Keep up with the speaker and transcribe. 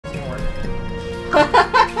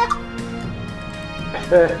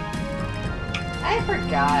I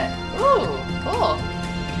forgot. Ooh, cool.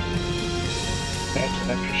 That's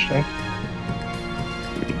interesting.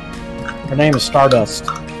 Her name is Stardust.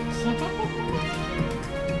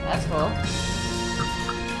 That's cool.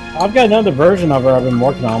 I've got another version of her I've been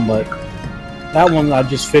working on, but that one I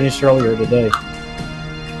just finished earlier today.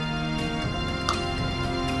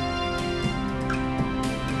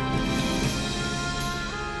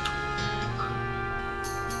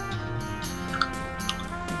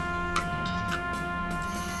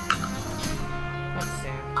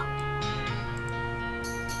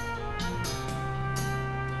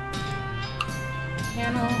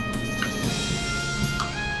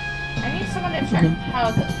 How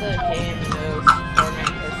the game moves for me,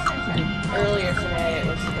 because earlier today it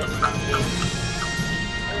was a bit funky.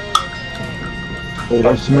 Well,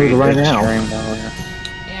 that's smooth right now. Yeah,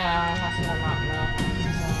 that's what I'm not know.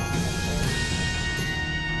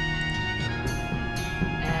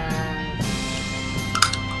 And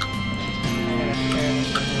I gotta share this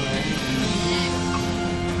everywhere.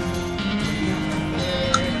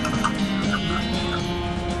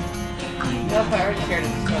 Nope, I already shared it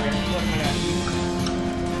this Twitter.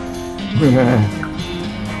 What am I doing?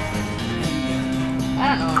 I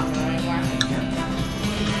don't know what I'm doing anymore.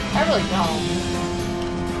 I really don't.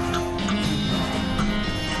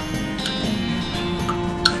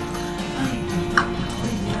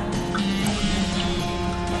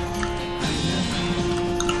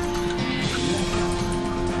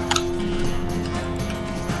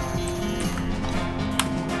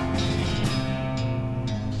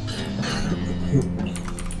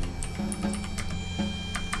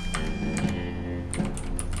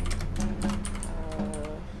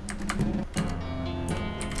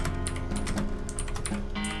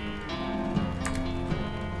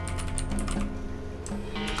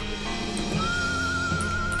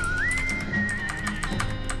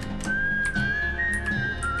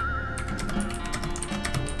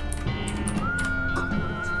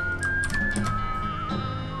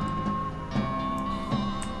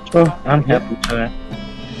 Well, I'm happy today.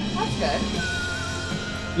 That's good.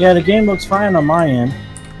 Yeah, the game looks fine on my end.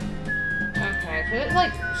 Okay, so it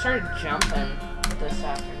like started jumping this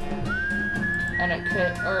afternoon. And it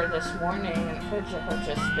could, or this morning, and it could have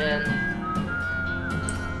just been...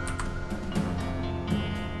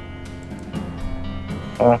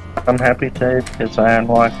 Well, I'm happy today because I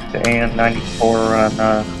unlocked the AN-94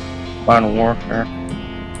 on Modern Warfare.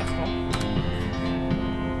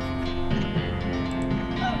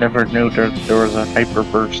 Never knew there was a hyper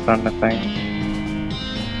burst on the thing.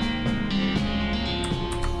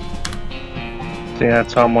 See,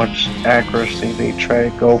 that's how much accuracy they try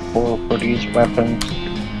to go for these weapons.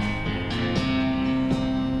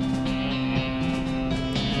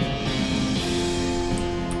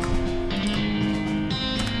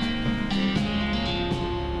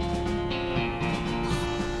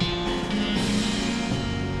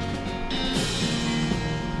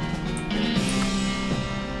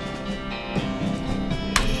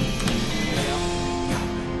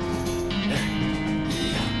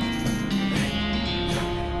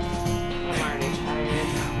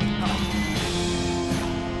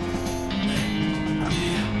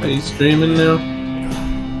 Are you streaming now?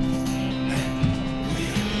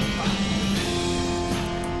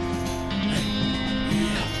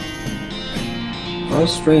 I'll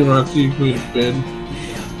stream after you go to bed.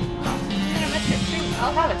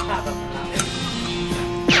 I'll have a tab open up.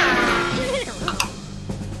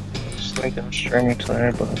 I was thinking of streaming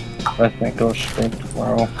today, but I think I'll stream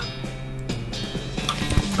tomorrow.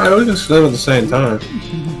 Alright, we can stream at the same time.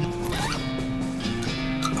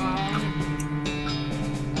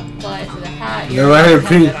 You're right here,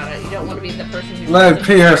 P. You don't want to be the person who Like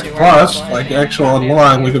PS Plus, like actual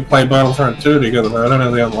online, we could play Battlefront 2 together, but I don't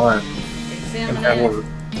know the online. Examine it.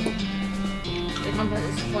 The company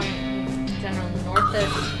is point general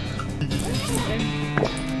north-ish.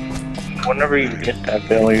 Whenever you get that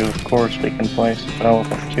value, of course, we can play some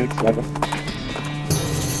Battlefront 2 together.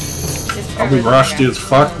 I'll be rusty as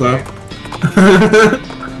fuck, though.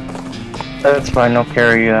 That's fine, I'll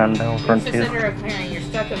carry you on Battlefront 2.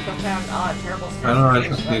 Stuck in profound odd, terrible I know, I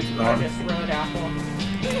just need to know. road apple.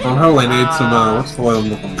 I'll probably need some, what's the word I'm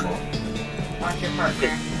looking for? Watch your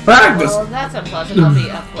partner. Practice! Well, that's unpleasant. I'll be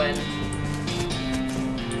upwind.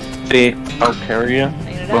 See, I'll carry you,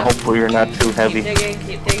 but hopefully you're not too heavy. Keep digging,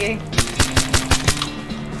 keep digging.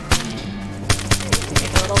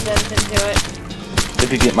 Make a little dent into it.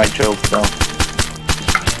 If you get my joke, though.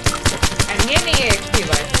 I'm giving you XP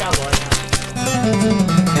by shoveling it.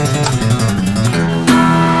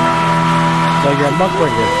 So you're a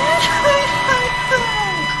muckraker.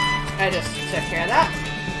 I just took care of that.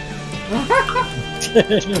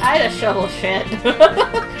 I just shovel shit.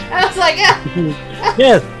 I was like, yeah.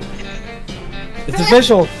 Yes. It's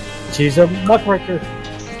official. She's a muckraker.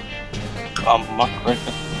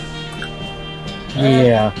 Muckraker.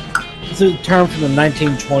 Yeah. It's a term from the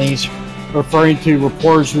 1920s referring to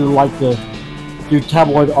reporters who like to do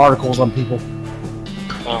tabloid articles on people.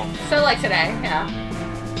 Oh. So like today, yeah.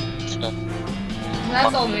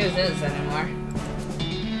 That's all news is anymore.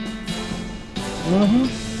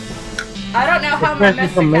 Mm-hmm. I don't know how my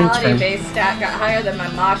Especially from mysticality mainstream. base stat got higher than my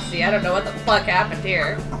moxie. I don't know what the fuck happened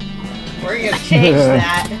here. We're gonna change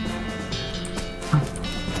that.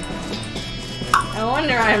 I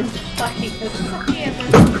wonder I'm fucking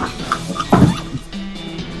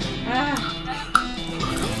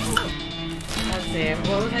Let's see,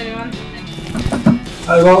 what was I doing?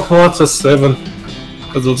 I got Forza 7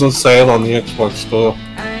 because it was on sale on the Xbox store.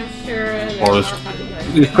 I'm sure there's Or more it's- fun to play.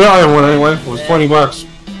 The Australian one anyway. It was $20.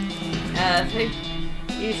 I think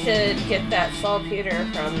you should get that saltpeter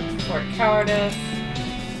from Fort Cowardice.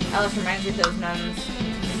 Alice reminds you those nuns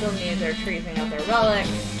still need their treating of their relics.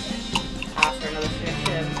 Ask for another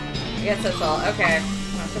suggestion. I guess that's all. Okay,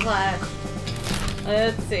 not to last.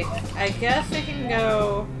 Let's see. I guess we can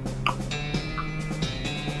go.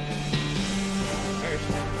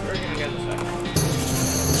 We're gonna go this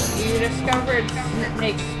way. You discovered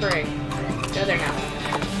Snake Spring. Go there now.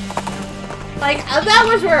 Like, that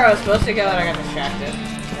was where I was supposed to go and I got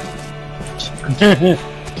distracted.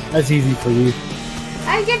 That's easy for you.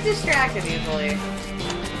 I get distracted easily.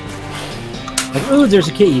 Like, ooh, there's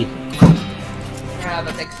a key. Grab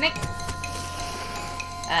a big snake.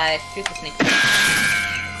 Shoot the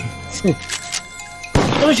snake.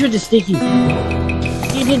 Don't shoot the sticky.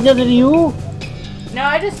 He did nothing to you. No,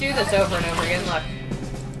 I just do this over and over again, look.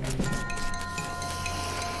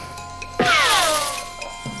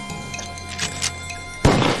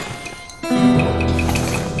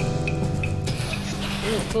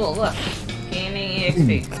 Ooh, cool, look. Gaining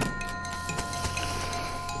EXP.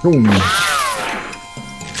 Boom.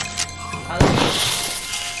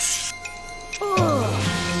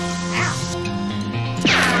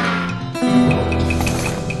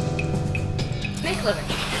 Snake living.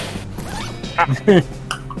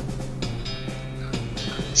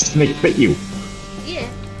 Snake bit you. Yeah.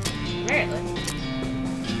 Apparently.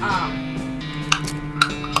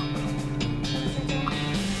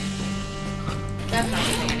 That's not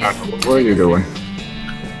something I need. What are you doing?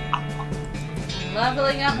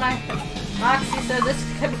 Leveling up my moxie so this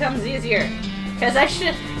becomes easier. Cause I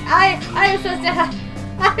am supposed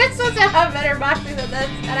to have better moxie than this,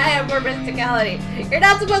 and I have more mysticality. You're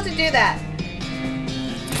not supposed to do that.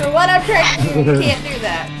 For what I'm trying to do, you can't do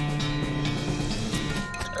that.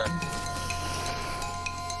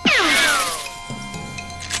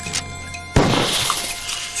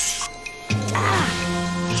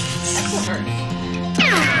 That's what hurts.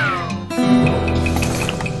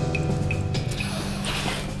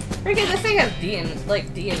 Freaking this thing has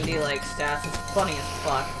D&D like stats. It's funny as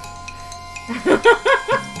fuck.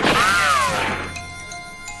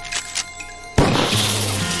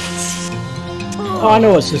 Oh, I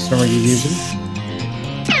know what system are you using.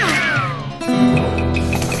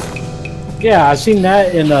 Yeah, I've seen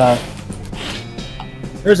that in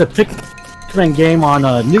there's a Pikmin game on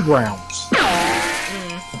Newgrounds.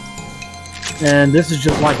 And this is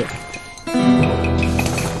just like it.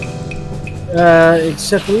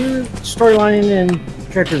 Except the storyline and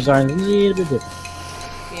character design is a little bit different.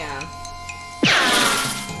 Yeah.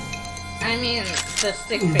 I mean, the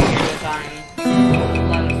stick figure design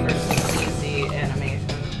lends for some easy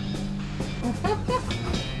animation.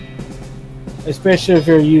 Especially if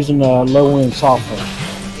you're using low-end software.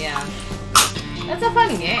 Yeah. That's a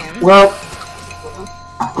fun game. Well,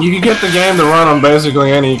 you can get the game to run on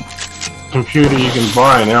basically any computer you can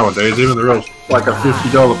buy nowadays, even the real, like a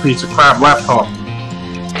 $50 piece of crap laptop.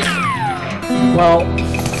 Well,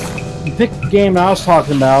 the pick game I was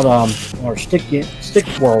talking about, or Stick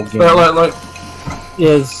World game, Like,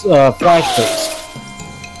 is flash-based.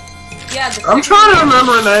 Yeah, I'm trying to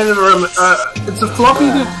remember a name of it's a floppy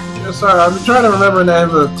disk. Sorry, I'm trying to remember a name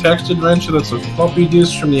of a text adventure that's a floppy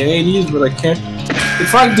disk from the 80s, but I can't.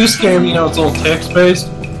 It's like this game, you know, it's all text-based.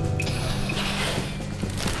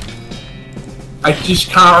 I just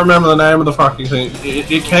can't remember the name of the fucking thing.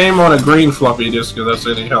 It came on a green floppy disk, if that's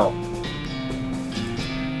any help.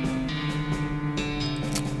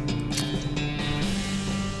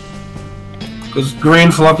 Because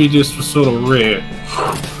green floppy disk was sort of rare.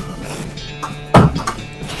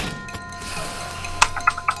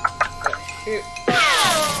 Shoot.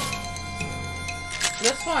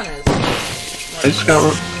 This one is I just got.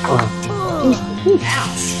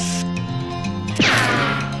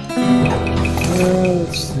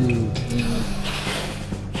 Let's see.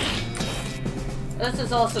 This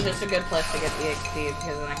is also just a good place to get the XP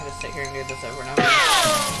because then I can just sit here and do this over and over.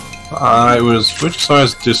 It was which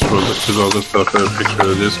size disc was it? Because I'll just put a picture of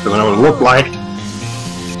the disc and I would look like.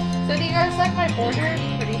 So do you guys like my border,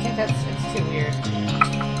 or do you think it's too weird?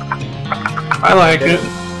 I like it.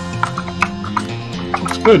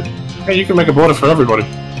 It's good. Hey, you can make a border for everybody.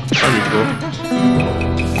 That'd be cool.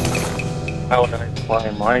 How would I apply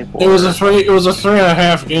my board? It was a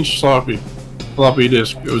 3.5 inch floppy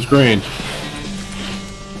disk. It was green.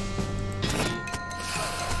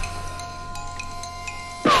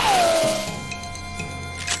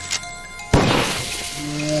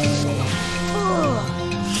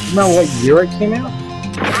 Remember what year it came out?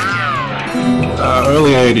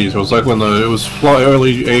 Early 80s. It was like when it was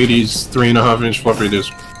early 80s 3.5 inch floppy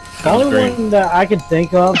disk. The only one that I could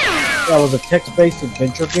think of that was a text-based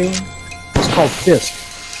adventure game is called Fisk.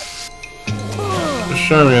 Just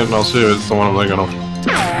show me it and I'll see if it's the one I'm thinking of.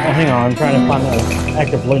 Oh, hang on, I'm trying to find an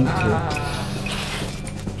active link to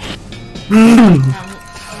it.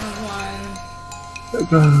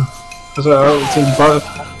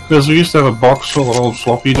 Because we used to have a box full of old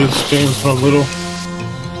floppy disk games when I was little.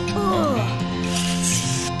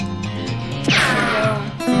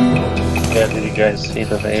 Yeah, did you guys see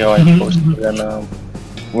the video I posted and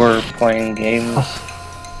we're playing games?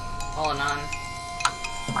 All and on.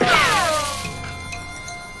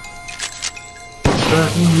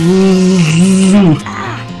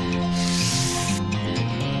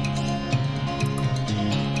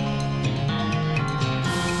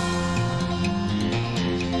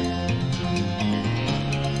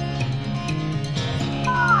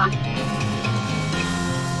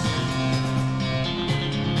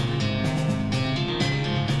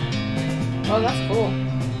 Oh, that's cool.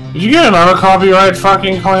 Did you get another copyright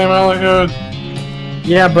fucking claim, Alucard?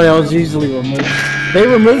 Yeah, but it was easily removed. They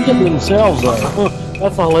removed it themselves, though.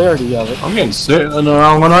 That's the hilarity of it. I'm getting sick. Whenever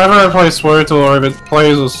I play Sweartool or if it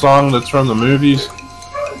plays a song that's from the movies,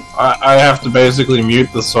 I have to basically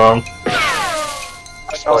mute the song. It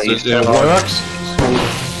works,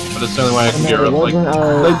 but it's the only way I can get rid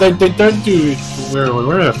of it. They don't do it. Where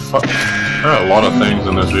the fuck? There are a lot of things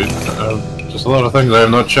in this video. Just a lot of things I have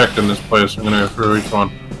not checked in this place. I'm gonna go through each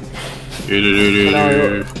one.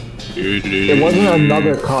 It wasn't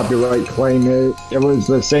another copyright claim. It was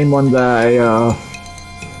the same one that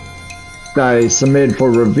I submitted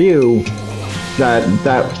for review.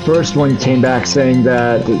 That first one came back saying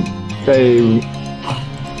that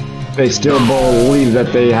they still believe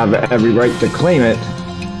that they have every right to claim it.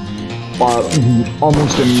 But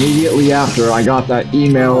almost immediately after, I got that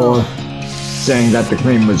email saying that the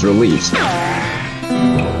claim was released.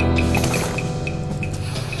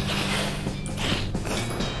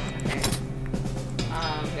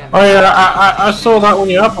 Oh yeah, I saw that when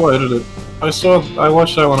you uploaded it. I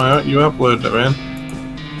watched that when you uploaded it, man.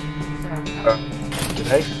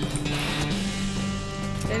 Today?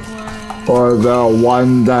 Or the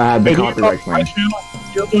one that had the copyright claim.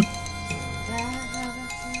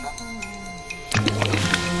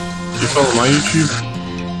 You follow my YouTube?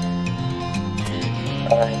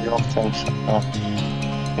 I don't think so.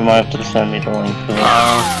 You might have to send me the link to it.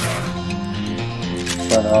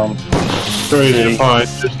 But very easy to find.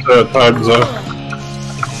 Just times up.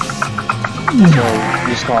 So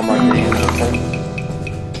you saw my videos, okay?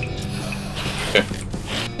 Okay.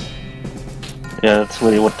 Yeah, that's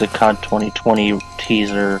really what the COD 2020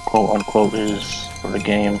 teaser, quote unquote, is for the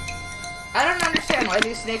game. I don't understand why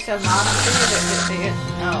these snakes have not included it.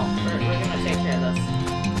 No, we're gonna take care of this.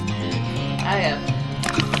 I am.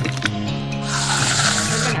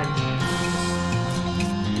 We're gonna.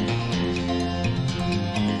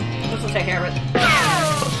 This will take care of it.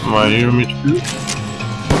 My image.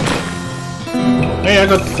 Hey, I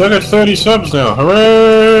got 30 subs now.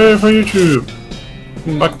 Hooray for YouTube!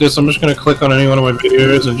 Fuck this, I'm just gonna click on any one of my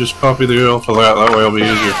videos and just copy the URL for that. That way it'll be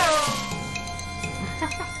easier.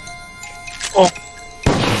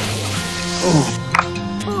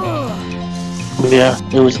 Yeah,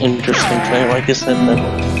 it was interesting today. Like I said,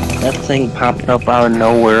 that thing popped up out of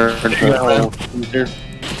nowhere. I'm just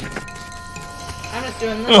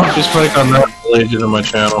doing this. Just click on that legend on my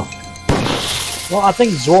channel. Well, I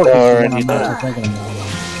think Zork is the one I'm actually thinking about.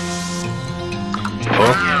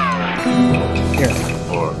 Oh? Here.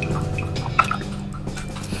 Or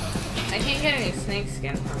I can't get any snake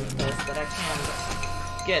skin from this, but I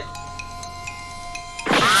can get.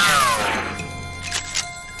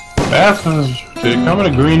 Did it come in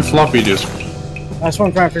a green floppy disk? That's what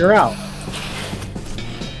I'm trying to figure out.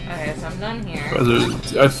 Okay. Okay, so I'm done here.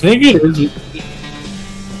 I think it is.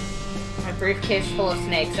 My briefcase full of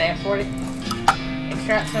snakes. I have 40.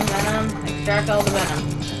 Extract some venom. Extract all the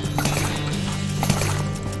venom.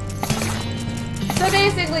 So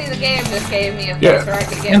basically, the game just gave me a place where I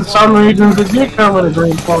could get. In some regions, it did come with a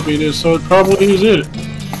green puppy, so it probably is it.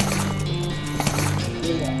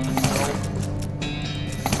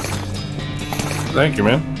 Thank you,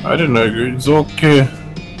 man. I didn't agree. Zork.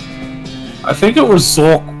 I think it was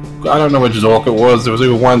Zork. I don't know which Zork it was. It was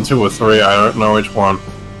either 1, 2, or 3. I don't know which one.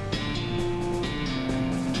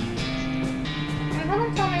 Can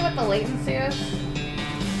someone tell me what the latency is?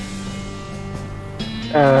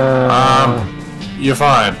 You're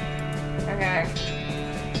fine. Okay.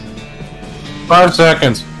 5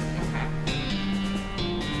 seconds.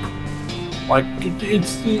 Like,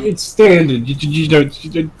 it's standard. You know,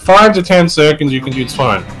 5 to 10 seconds, you can do it's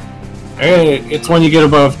fine. And it's when you get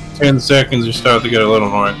above 10 seconds, you start to get a little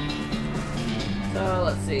annoying. So,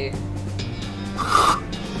 let's see. Got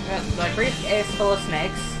my briefcase full of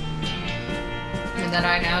snakes. And then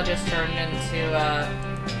I now just turned into,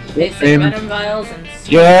 basic venom vials and...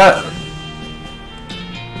 Yeah!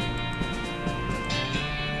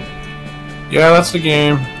 Yeah, that's the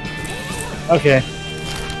game. Okay.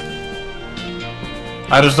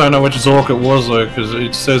 I just don't know which Zork it was though, because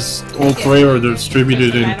it says all 3 are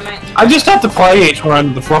distributed in... I just have to play each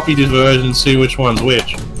one, the floppy disk version, and see which one's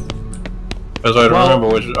which. Because I'd remember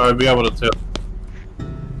which, I'd be able to tell.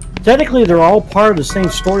 Technically, they're all part of the same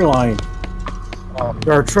storyline.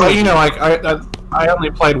 There are But you know, like, I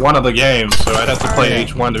only played one of the games, so I'd have to play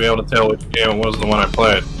each one to be able to tell which game it was the one I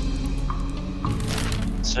played.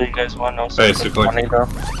 So you guys want to know something funny though?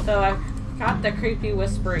 So I got the creepy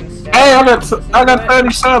whispering stuff. Hey, I got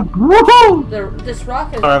 30 subs! Woohoo! This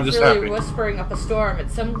rock is really whispering up a storm.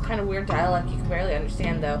 It's some kind of weird dialect you can barely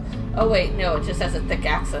understand, though. Oh wait, no, it just has a thick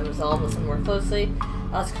accent, so I'll listen more closely.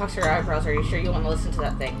 Let's cock your eyebrows. Are you sure you want to listen to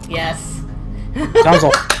that thing? Yes. Sounds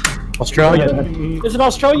Australian. Is it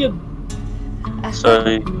Australian? So,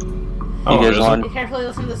 you guys want... You carefully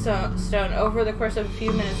listen to the stone. Over the course of a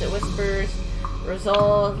few minutes, it whispers,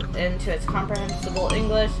 resolve into its comprehensible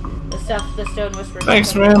English. The stuff the stone whispers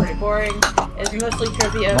is pretty boring. It's mostly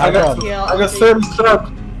trivia I got 30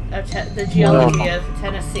 subs. The geology of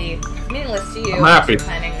Tennessee. Meaningless to you. I'm happy.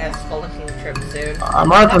 Planning a spelunking trip soon. I'm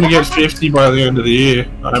hoping to get 50 by the end of the year.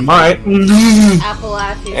 I might.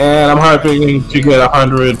 Appalachia. And I'm hoping to get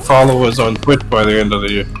 100 followers on Twitch by the end of the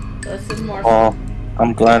year. This is more. Oh,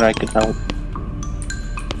 I'm glad I could help.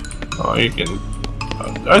 Oh, you can.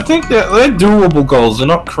 I think they're doable goals. They're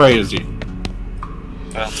not crazy.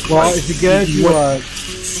 Well,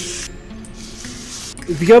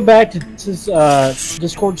 if you go back to this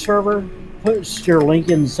Discord server, put your link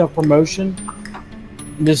in self-promotion,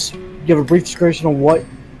 and just give a brief description of what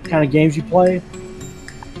kind of games you play.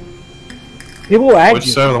 People will add you. Which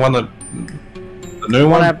server? The new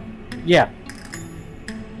one? Yeah.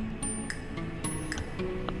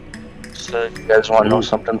 So you guys want to know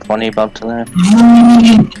something funny about today?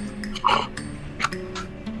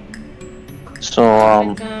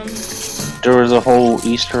 So, there was a whole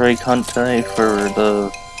Easter egg hunt today for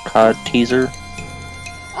the COD teaser.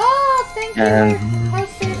 Oh, thank you. And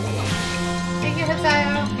thank you,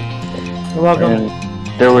 Haseo. You're welcome. And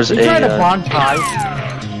there was you tried a bonfire.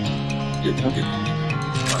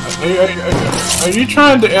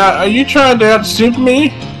 Are you trying to out-simp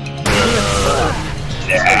me?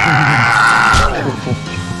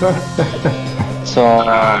 So,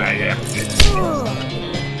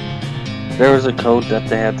 there was a code that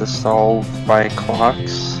they had to solve by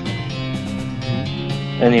clocks.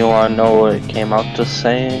 And you want to know what it came out to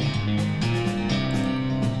say?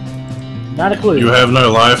 Not a clue. You have no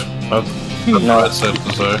life. That's what it said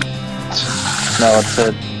to say. No, it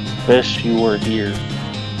said, "Fish, you were here."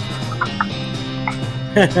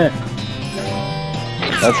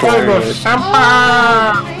 That's hilarious. Oh,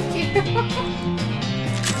 thank you.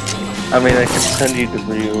 I mean, I can send you the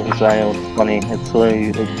video, Zio. It's funny. It's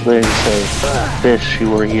literally says, "Fish, you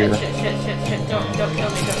were here." Shit. Don't kill me.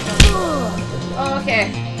 Oh,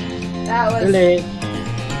 okay.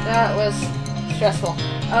 That was stressful.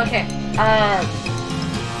 Okay.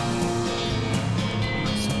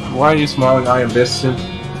 Why are you smiling? I invested.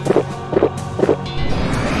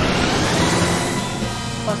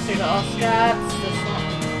 Cluster to all straps. This one.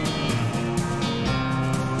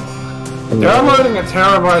 Downloading a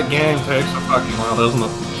terabyte game takes a fucking while, doesn't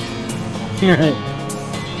it?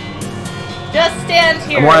 Just stand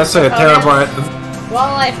here. And why I say a terabyte?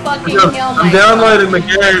 While I fucking kill myself. I'm downloading the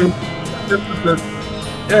game.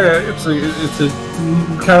 It's a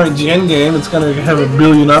current gen game. It's gonna have a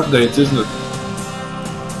billion updates, isn't it?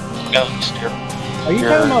 Are you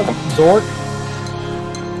talking about Zork?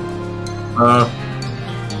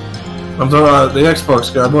 I'm talking about the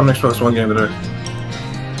Xbox guy. I bought an Xbox One game today.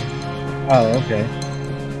 Oh, okay.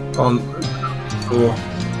 Cool.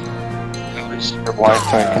 At least your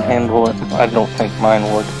Wi-Fi can handle it. I don't think mine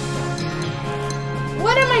would.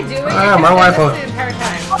 What am I doing? My Wi-Fi. The entire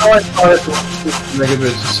time. My Wi-Fi is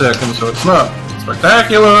megabits a second, so it's not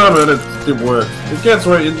spectacular, but it works. It gets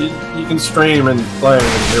where you can stream and play and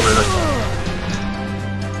everything.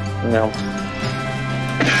 No.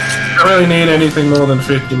 I don't really need anything more than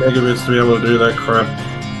 50 megabits to be able to do that crap.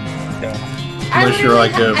 Unless you're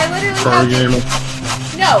like a pro gamer.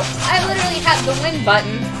 No, I literally had the win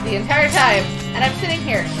button the entire time, and I'm sitting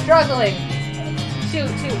here struggling to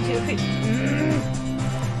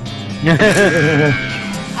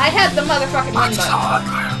I had the motherfucking win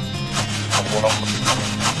button.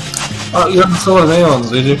 Oh, you haven't saw the Aeons,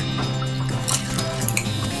 did you?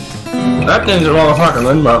 That thing's a motherfucking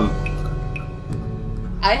win button.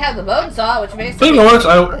 I have the bone saw, which basically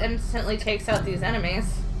instantly takes out these enemies.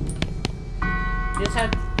 You just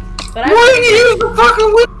have, but why did you use the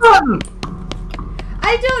fucking win button?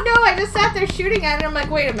 I don't know. I just sat there shooting at it. And I'm like,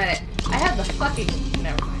 wait a minute. I have the fucking.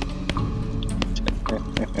 Never mind.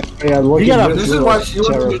 Yeah, look at this is why she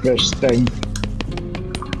terrorfish thing.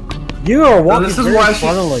 You are walking this is very why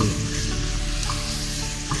funnily.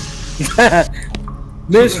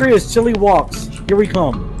 Ministry of Silly Walks. Here we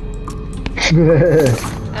come.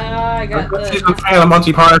 I got She's a fan of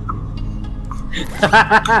Monty Python.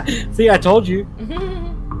 See, I told you.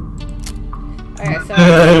 Okay, so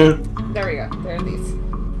there we go. There are these.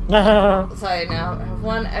 So I now have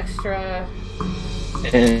one extra. I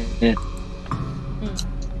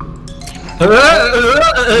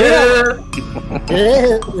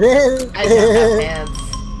don't have pants.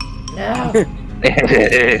 No.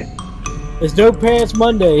 There's no pants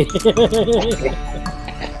Monday.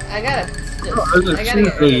 I gotta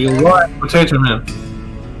get You lying potato man.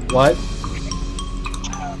 What?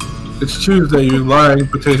 It's Tuesday, you lying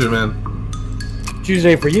potato man.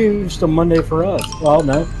 Tuesday for you, still Monday for us. Well,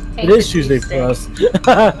 no. It is Tuesday for us.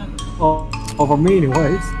 Well, for me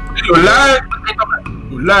anyways. You lying potato man.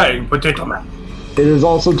 You lying potato man. It is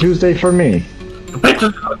also Tuesday for me. The potato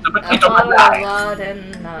man lying.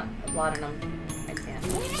 Laudanum. I can't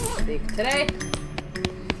speak today.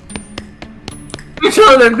 You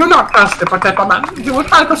children do not trust the potato man. You will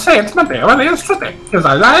try to say it's not there when it is today. Because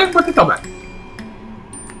I lying potato man.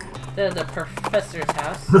 The professor's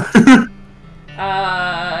house.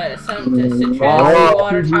 Some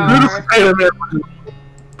water tower.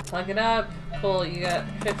 Plug it up. Cool, you got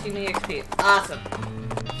 15 EXP. Awesome.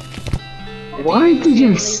 Why did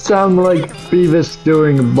you sound like Beavis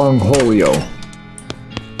doing Bungholio?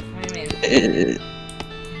 What do you mean?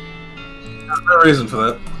 There's no reason for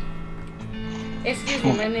that. Excuse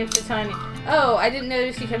me, my name's Titania. Oh, I didn't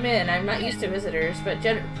notice you come in. I'm not used to visitors, but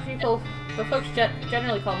folks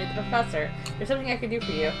generally call me the professor. There's something I could do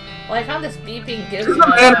for you. Well, I found this beeping gizmo,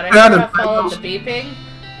 but I should have followed the beeping,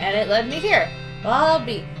 and it led me here. Well, I'll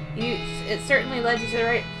beep. It certainly led you to the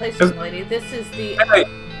right place, young lady. This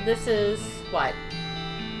is what?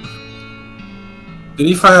 Did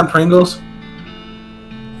he find Pringles?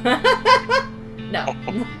 No.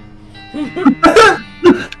 You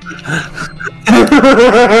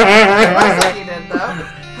did,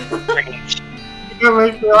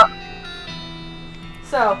 though.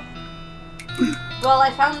 So, well,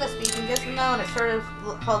 I found this beeping gizmo, and it sort of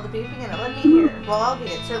called the beeping, and it led me here. Well, I'll be.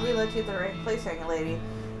 It certainly led you to the right place, young lady.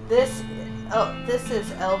 This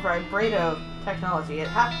is El Vibrato technology.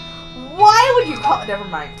 Why would you call it? Never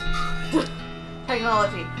mind.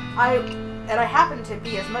 Technology. I happen to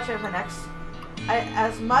be as much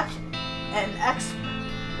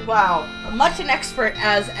an expert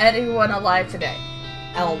as anyone alive today.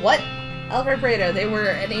 What? El Vibrato. They were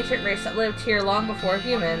an ancient race that lived here long before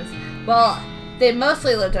humans. Well, they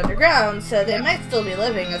mostly lived underground, so they might still be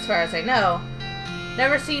living, as far as I know.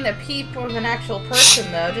 Never seen a peep of an actual person,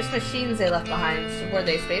 though. Just machines they left behind. Were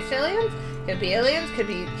they space aliens? Could be aliens, could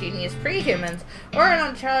be genius pre-humans, or an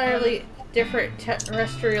entirely different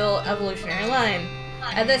terrestrial evolutionary line.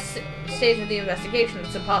 At this stage of the investigation,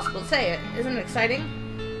 it's impossible to say. Isn't it exciting?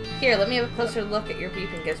 Here, let me have a closer look at your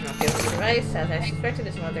beeping gizmo. Give the device. As I suspected,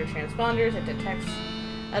 it's one of their transponders. It detects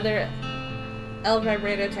other El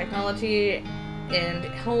Vibrato technology and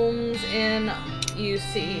homes in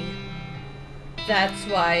UC. That's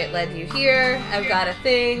why it led you here. I've got a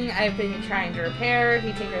thing I've been trying to repair.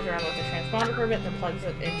 He tinkers around with the transponder for a bit, then plugs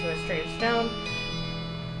it into a strange stone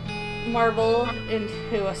marble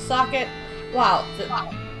into a socket. Wow,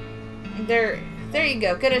 There you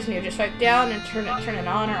go. Good as new. Just swipe down and turn it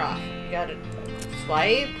on or off. You gotta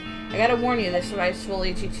swipe. I gotta warn you, this device will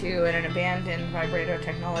lead you to an abandoned vibrato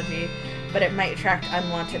technology, but it might attract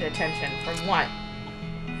unwanted attention. From what?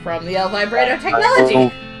 From the vibrato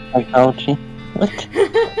technology. Technology? What?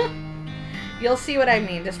 You'll see what I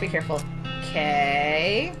mean. Just be careful.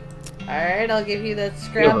 Okay. Alright, I'll give you the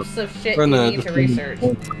scraps of shit you need to research.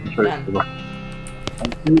 Done.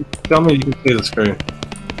 Tell me you can see the screen.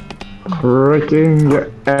 Freaking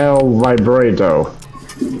El Vibrato.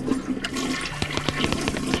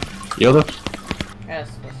 Yoda? Yes,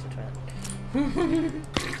 what's the twin?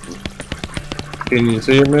 Can you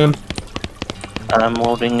see it, man? I'm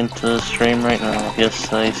loading into the stream right now.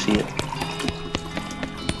 Yes, I see it.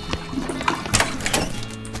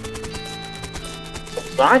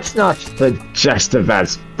 That's not suggestive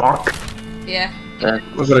as fuck. Yeah.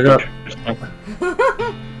 Look what I got.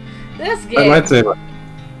 This My game. lightsaber.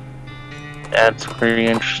 That's pretty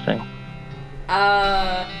interesting.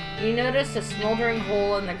 You notice a smoldering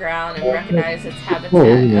hole in the ground and recognize its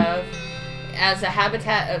habitat as a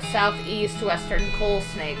habitat of southeast western coal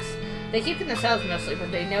snakes. They keep in the south mostly,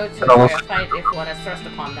 but they know to avoid a fight if one is thrust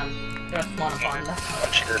upon them. Thrust one upon them. I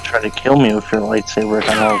want you to try to kill me with your lightsaber.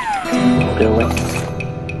 I know, Billy.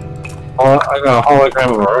 Oh, I got a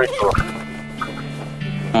hologram of Mario.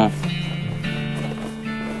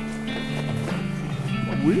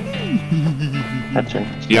 That's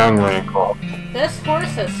it. Young Rancor. This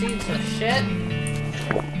horse has seen some shit.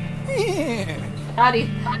 Howdy.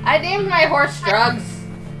 I named my horse Drugs.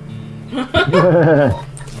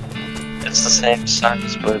 It's the same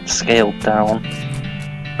size, but it's scaled down.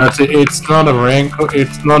 That's it. It's not a Rancor.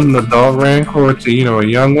 It's not an adult Rancor. It's a, a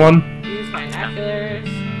young one. Use binoculars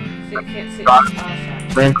so you can't see the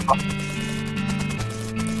Rancor.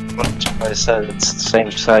 That's what I said. It's the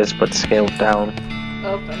same size, but scaled down.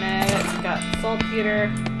 Open it. Got saltpeter. A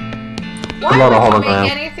Why lot of would you hologram.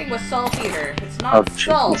 make anything with saltpeter? It's not Oh,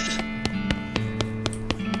 salt. jeez.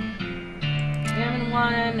 Salmon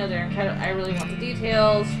one. Another. I really want the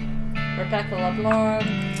details. Rebecca LeBlanc.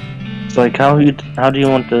 It's like, how do you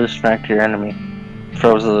want to distract your enemy?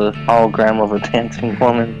 Throws a hologram of a dancing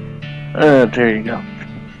woman. There you go.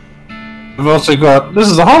 We've also got. This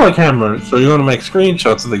is a holocamera, so you want to make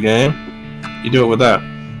screenshots of the game. You do it with that.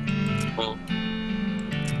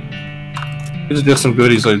 These are just some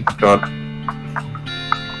goodies I got.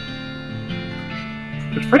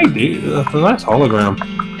 It's pretty deep. It's a nice hologram.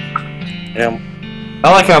 Yeah.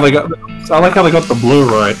 I like how they got the blue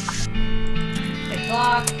right. Take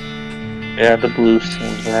clock. Yeah, the blue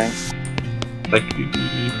seems right.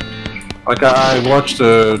 Like I watched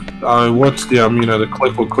the the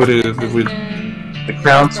clip with the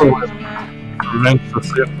council meant to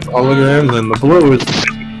see holograms, and the blue is the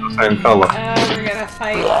same color. We're gonna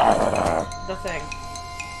fight the thing.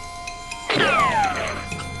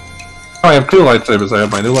 I have two lightsabers. I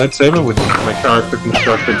have my new lightsaber, which is my character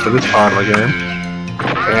constructed for this part of the game,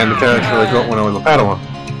 and the character I got when I was a Padawan,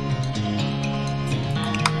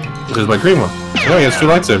 which is my green one. So he has two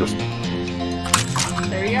lightsabers.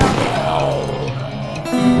 There you go.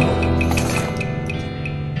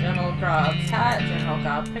 General Grob's hat, General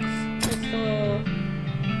Gob pistol.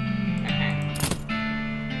 Okay.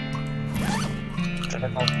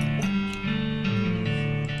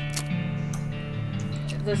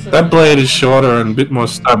 That blade is shorter and a bit more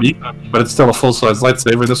stubby, but it's still a full-size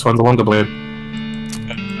lightsaber. This one's a longer blade.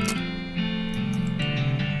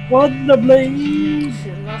 What the blade?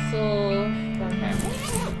 Muscle. Okay.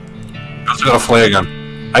 I also got a flare gun.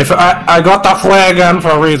 I got the flare gun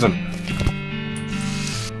for a reason.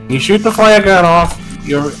 You shoot the flare gun off,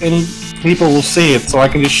 any people will see it, so I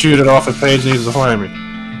can just shoot it off if Paige needs to flame me.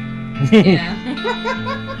 Yeah.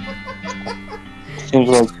 Seems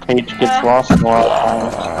like Paige gets lost in a lot of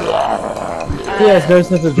times. He has no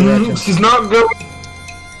sense of direction. She's not good.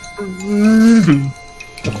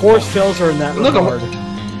 The force fails her in that Look, regard.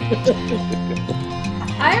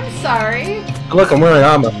 I'm sorry. Look, I'm wearing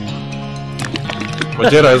armor. My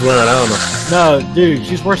Jedi's wearing armor. No, dude,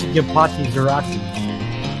 she's worse than Gimpachi Zerachi.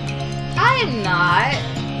 I'm not.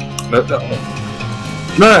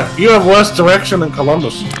 No, you have worse direction than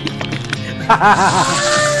Columbus.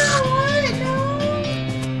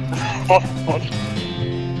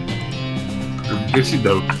 Yes, you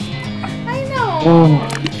don't. I know.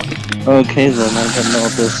 Okay then, I didn't know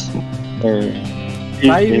this.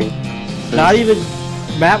 Not even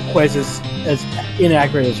MapQuest is as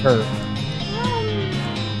inaccurate as her.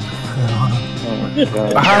 Oh my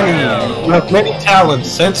god. Honey, you have many talents.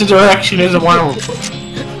 Sense of direction isn't one of them.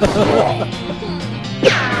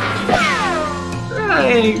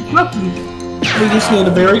 Hey, nothing. We just need a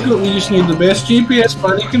very good. We just need the best GPS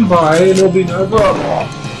money can buy, and it'll be no problem.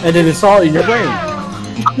 And then it's all in your brain.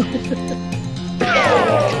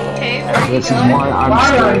 Paige, where are you This is going? why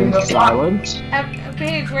I'm staying silent.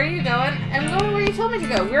 Paige, where are you going? I'm going where you told me to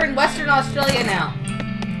go. We're in Western Australia now.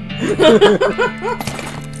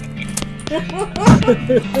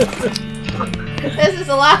 This is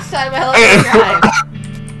the last time I let you drive.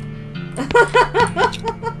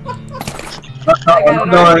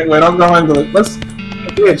 We're not going to. Let's.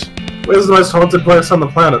 Bitch, where's the most haunted place on the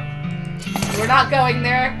planet? We're not going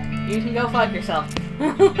there. You can go fuck yourself.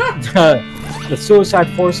 The Suicide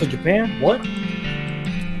Forest of Japan? What?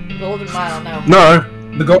 Golden Mile, no. No,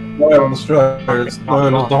 the Golden Mile in Australia is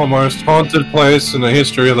known as the most haunted place in the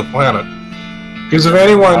history of the planet. Because if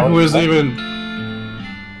anyone who is even...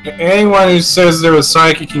 anyone who says they're a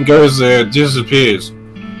psychic and goes there disappears.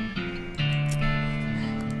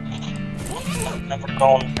 Never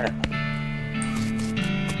gone there.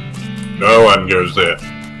 No one goes there.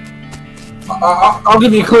 I'll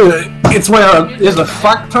give you a clue. It's where there's a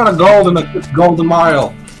fuck ton of gold in the Golden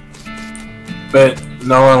Mile. But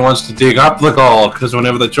no one wants to dig up the gold, because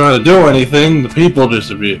whenever they try to do anything, the people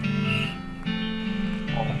disappear.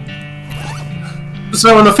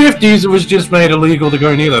 So in the 50s, it was just made illegal to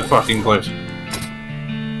go near that fucking place.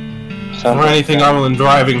 Or anything other than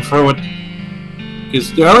driving through it.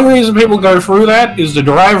 Because the only reason people go through that is to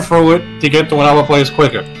drive through it to get to another place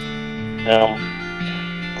quicker.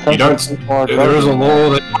 You don't. There is a law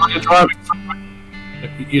that you're driving through it.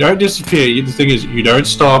 You don't disappear. The thing is, you don't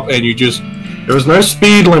stop, and you just. There is no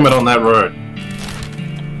speed limit on that road.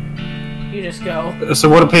 You just go. So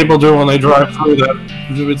what do people do when they drive through that?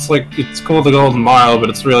 It's called the Golden Mile, but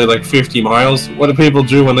it's really like 50 miles. What do people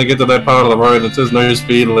do when they get to that part of the road that says no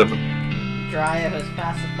speed limit? Drive as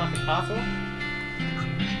fast as fucking possible.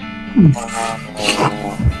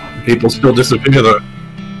 People still disappear though.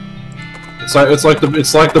 It's like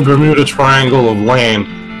the Bermuda Triangle of land.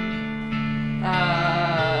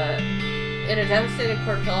 In a devastated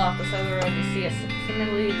cornfield off the side of the road, you see a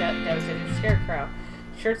similarly devastated scarecrow.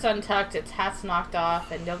 Shirt's untucked, its hat's knocked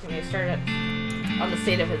off, and don't get me started on the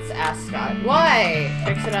state of its ascot. Why?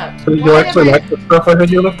 Fix it up. So you actually like the stuff I had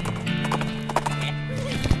you look?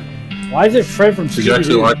 Why is it Fred from Did you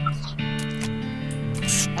actually like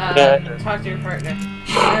this? Talk to your partner.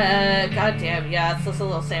 Goddamn, yeah, it's just a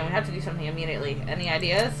little saying. We have to do something immediately. Any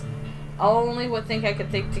ideas? I only would think I could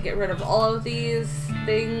think to get rid of all of these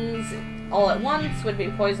things all at once would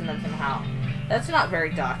be poison them somehow. That's not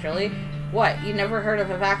very doctorly. What, you never heard of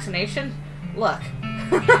a vaccination? Look.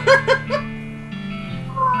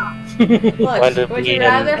 Look, would you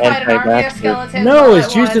rather fight an army of skeletons? No,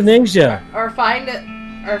 it's euthanasia. Or find a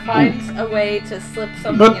way to slip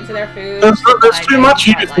something into their food? There's too much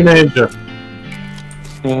euthanasia.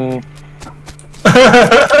 I'm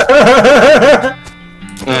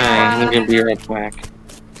gonna be right back.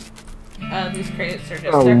 These crates are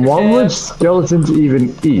just What would skeletons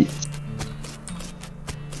even eat?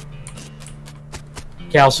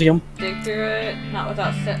 Calcium. Dig through it, not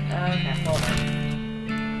without okay, hold on.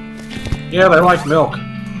 Yeah, they like milk.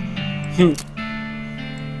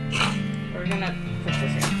 We're gonna put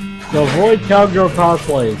this here. To avoid cowgirl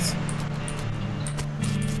cosplays.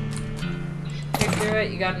 Dig through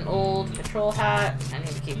it, you got an old patrol hat. I need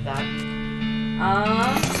to keep that.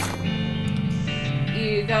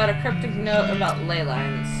 You got a cryptic note about ley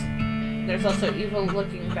lines. There's also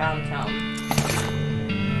evil-looking bound tome.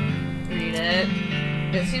 Read it.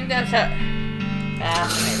 It seemed to have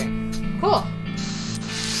fascinating. Cool.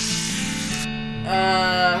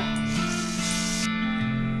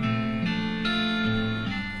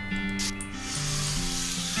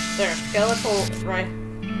 There, skeletal right.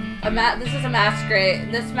 This is a mass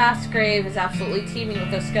grave. This mass grave is absolutely teeming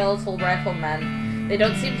with those skeletal riflemen. They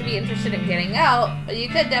don't seem to be interested in getting out, but you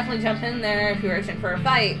could definitely jump in there if you're urgent for a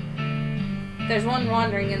fight. There's one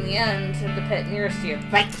wandering in the end of the pit nearest to you.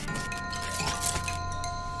 Fight!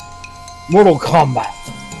 Mortal Kombat.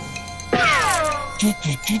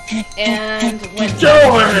 And when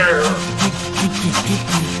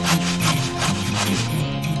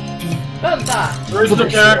boom thought. Original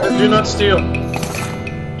character, do not steal. You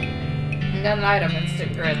got an item,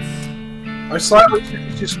 instant grits. I slightly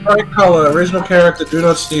changed your sprite color. Original character, do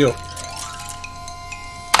not steal.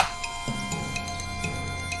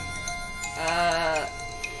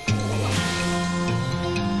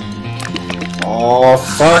 Oh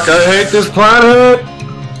fuck! I hate this planet.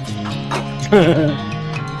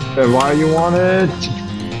 Then why you want it?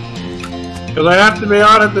 Because I have to be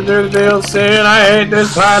on it to do the DLC, and I hate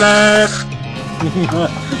this planet.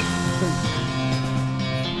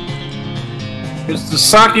 It's the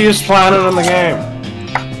suckiest planet in the game.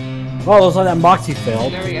 Oh, looks like that Moxie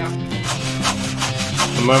failed. There we go.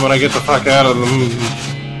 The moment I get the fuck out of them,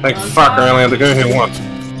 thank fuck, I only had to go here once.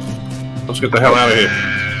 Let's get the hell out of here.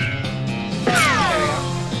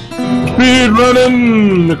 Speed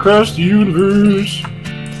running across the universe.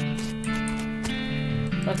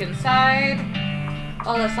 Look inside.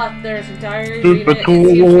 Oh, that's left. There's a diary. Super Read it. It seems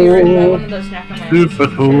to be written by one of those necromancers. Super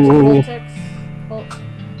cool.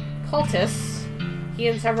 Cultists. He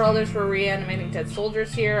and several others were reanimating dead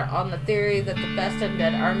soldiers here on the theory that the best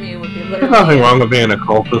undead army would be literally... There's nothing wrong with being a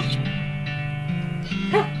cultist.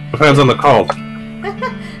 Depends on the cult.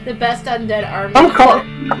 The best undead army... I'm cult.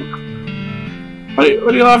 What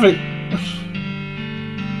are you laughing?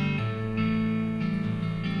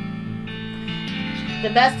 The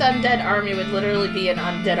best undead army would literally be an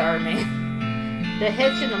undead army. The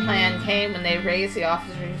hitch in the plan came when they raised the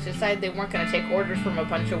officers who decided they weren't going to take orders from a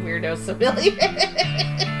bunch of weirdo civilians.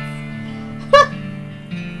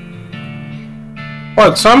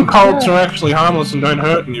 But some cults are actually harmless and don't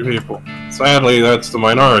hurt any people. Sadly, that's the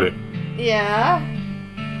minority. Yeah.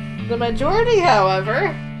 The majority,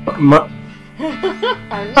 however... No,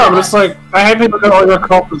 but it's like, I hate people that are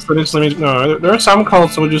cultists that instantly means, no, there are some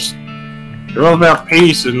cults that are just, they're all about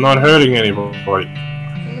peace and not hurting anybody.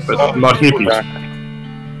 But not hippies.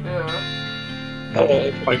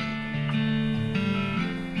 Like,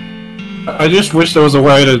 I just wish there was a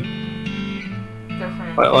way to,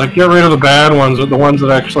 like, get rid of the bad ones, but the ones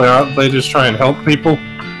that actually aren't, they just try and help people.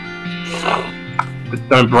 That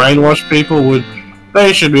don't brainwash people,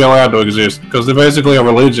 they should be allowed to exist, because they're basically a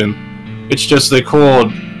religion. It's just they're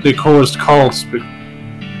caused cults.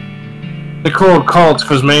 They're called cults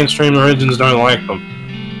because mainstream religions don't like them.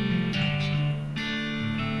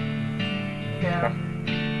 Yeah.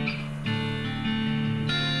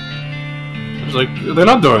 It's like, they're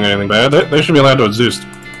not doing anything bad. They should be allowed to exist.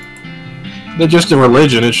 They're just a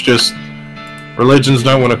religion. It's just religions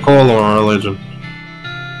don't want to call them a religion.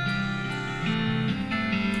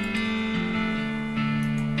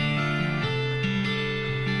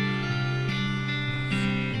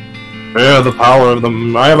 Yeah, the power of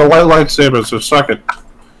them. I have a white lightsaber, so suck it.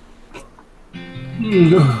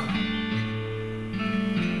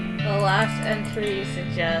 The last entry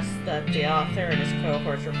suggests that the author and his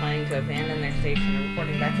cohorts are planning to abandon their station and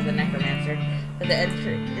reporting back to the necromancer, but the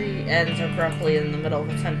entry ends abruptly in the middle of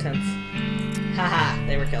a sentence. Haha,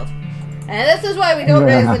 they were killed. And this is why we don't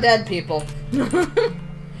raise the dead, people.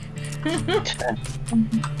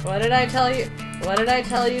 What did I tell you? What did I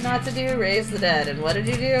tell you not to do? Raise the dead. And what did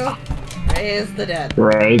you do? Raise the dead.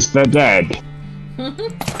 Raise the dead.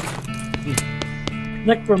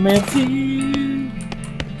 Necromancy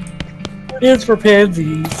is for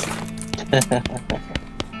pansies.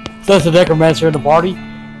 So that's the necromancer in the party?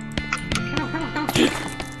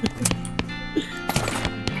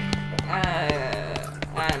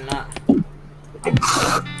 I'm not.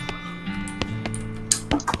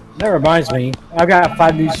 That reminds me, I've got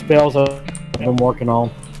 5 new spells I've been working on.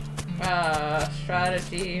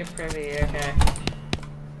 Strategy, privy, okay.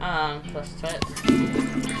 Plus toilet.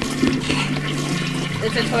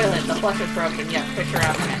 It's a toilet, the flush is broken, yeah, push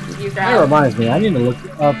around in it. You grab... That reminds me, I need to look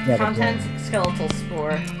up that Contents, again. skeletal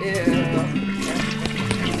spore. Ew.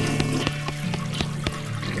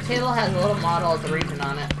 The table has a little model of the region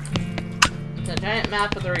on it. It's a giant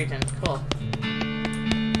map of the region, cool.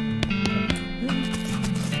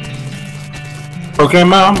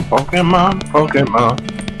 Pokemon, Pokemon, Pokemon.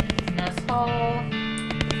 Mess hall.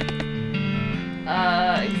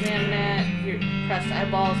 Examine it. Your pressed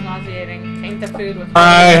eyeballs, nauseating. Taint the food with...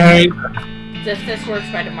 I hate... If this works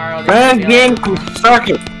by tomorrow... Man, suck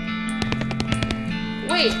it!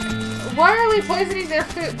 Wait, why are we poisoning their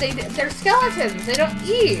food? They're skeletons. They don't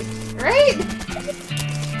eat, right?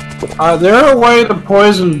 There are ways to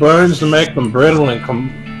poison bones to make them brittle and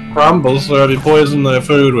crumble, so if you poison their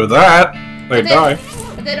food with that, they die.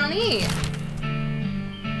 But they don't eat.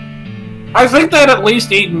 I think they'd at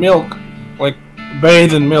least eat milk. Like,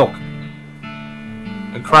 bathe in milk.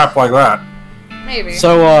 And crap like that. Maybe.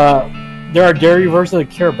 So, there are dairy versions of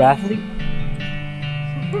Carabathley?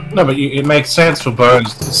 No, but it makes sense for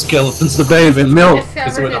bones, skeletons to bathe in milk.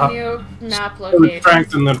 Discovered a new map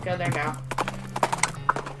location. Go there now.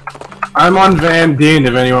 I'm on Van Dien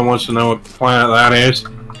if anyone wants to know what planet that is.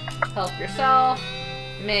 Help yourself.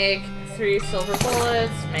 Make 3 silver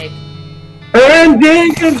bullets. Make... Van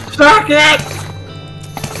Dien can suck it!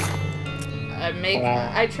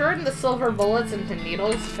 I turned the silver bullets into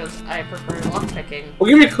needles because I prefer lockpicking. We'll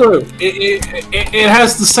give you a clue. It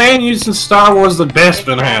has the same use in Star Wars that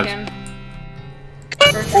Bespin has.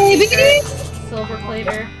 Silver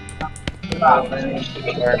plater.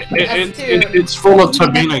 It's full of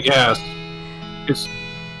Tabina gas. It's,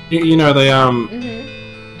 you know, they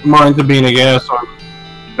mine Tabina gas on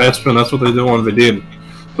Bespin. That's what they do on Vidin.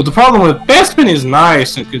 But the problem with Bespin is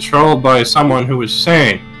nice and controlled by someone who is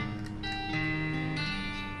sane.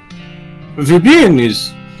 Vidin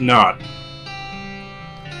is not.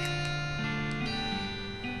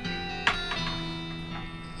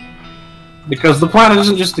 Because the planet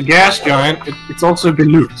isn't just a gas giant, it's also been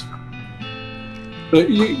nuked. But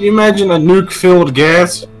you imagine a nuke-filled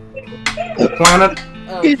gas planet?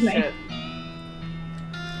 Oh, shit.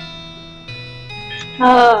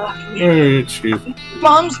 Excuse me.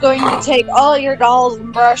 Mom's going to take all your dolls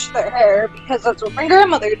and brush their hair because that's what my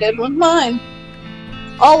grandmother did with mine.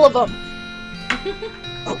 All of them.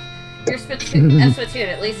 Your spittoon,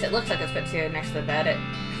 at least it looks like a spittoon next to the bed.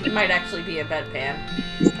 It might actually be a bedpan.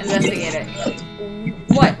 Investigate it.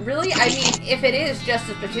 What? Really? I mean, if it is just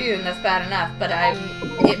a spittoon, that's bad enough, but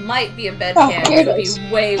it might be a bedpan, which would be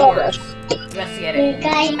way worse. Investigate it.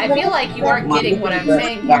 I feel like you aren't getting what I'm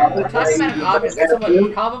saying here. We're talking about an object that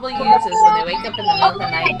someone probably uses when they wake up in the middle of the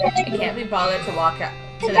night and can't be bothered to walk out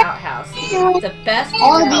to the outhouse. The best you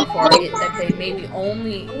can hope for is that they maybe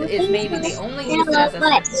only use it as a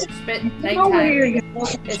spit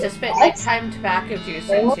nighttime tobacco juice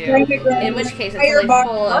into, in which case it's only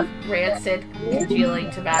full of rancid,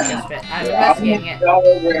 congealing tobacco spit. I'm investigating it.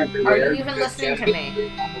 Are you even listening to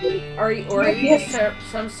me? Or are you just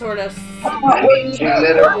some sort of, or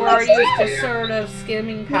are you just sort of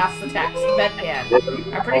skimming past the text?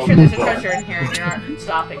 Bedpan. I'm pretty sure there's a treasure in here and you're not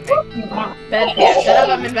stopping me. Bedpan. Shut up,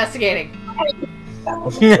 I'm investigating.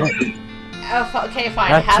 Okay,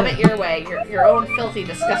 fine. Have it your way. Your own filthy,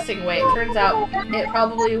 disgusting way. It turns out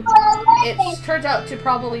to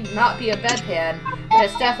probably not be a bedpan, but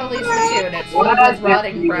it's definitely spittoon. It's filled with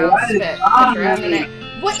rotting brown spit.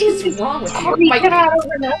 What is wrong with you?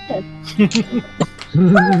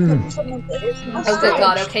 Oh good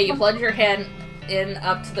god, okay, you plunge your hand in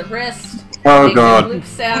up to the wrist. Oh god. A loop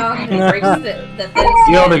sound and breaks the thin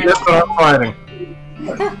skin. Yo, guess what I'm fighting?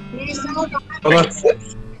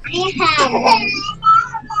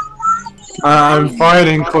 I'm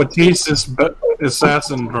fighting Cortesis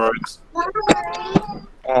assassin droids.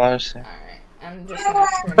 Oh, I see. Alright, I'm just gonna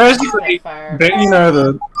turn Basically, fire. you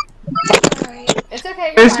know, It's okay, you're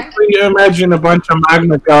fine. basically you imagine a bunch of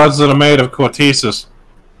magna guards that are made of Cortesis.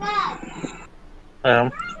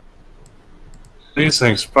 These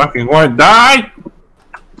things fucking won't die!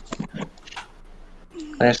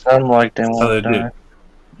 They sound like they won't die.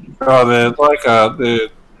 Oh, they're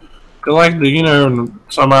like the, you know,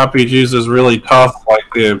 some RPGs is really tough, like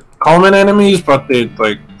they're common enemies, but they're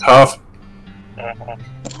like tough. No,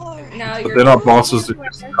 But they're not bosses, they're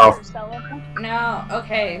just tough. No,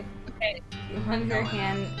 okay. You plunge your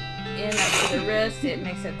hand in up to the wrist, it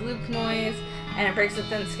makes a gloop noise, and it breaks the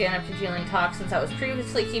thin skin of congealing toxins that was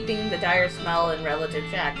previously keeping the dire smell in relative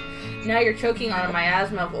check. Now you're choking on a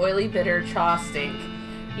miasma of oily, bitter chaw stink.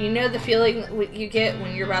 You know the feeling you get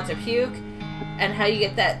when you're about to puke, and how you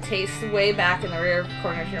get that taste way back in the rear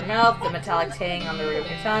corner of your mouth, the metallic tang on the root of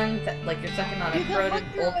your tongue, like you're sucking on a corroded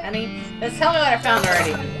old penny. Let's tell me what I found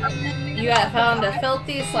already. You found a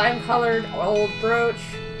filthy, slime-colored old brooch.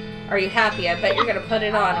 Are you happy? I bet you're gonna put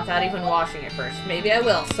it on without even washing it first. Maybe I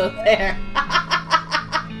will, so there.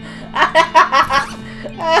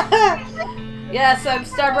 Yes, I'm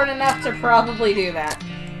stubborn enough to probably do that.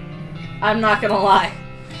 I'm not gonna lie.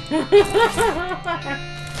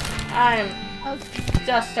 I'm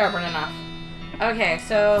just stubborn enough. Okay,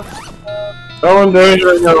 so... No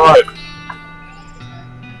endangering your life.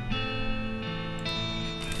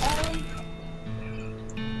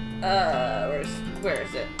 Where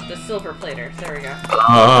is it? The silver plater. There we go.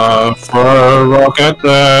 For a rocket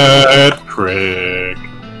that crick.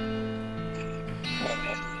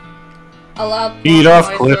 A loud Eat off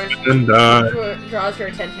noise cliff and die. draws your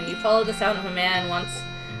attention. You follow the sound of a man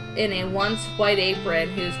in a once white apron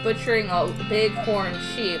who's butchering a big horned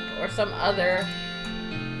sheep or some other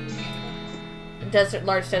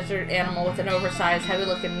large desert animal with an oversized,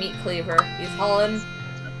 heavy-looking meat cleaver.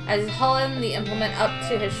 As he's hauling the implement up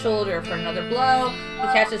to his shoulder for another blow, he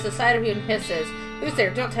catches the sight of you and hisses, "Who's there?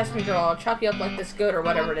 Don't test me, girl. I'll chop you up like this goat or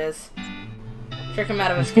whatever it is." Trick him out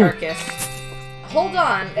of his carcass. Hold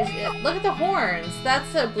on. Look at the horns.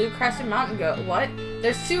 That's a blue-crested mountain goat. What?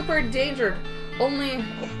 They're super endangered.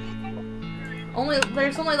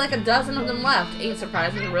 There's only like a dozen of them left. Ain't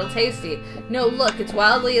surprising, they're real tasty. No, look, it's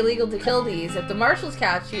wildly illegal to kill these. If the marshals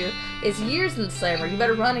catch you, it's years in slammer. You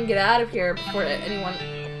better run and get out of here before anyone...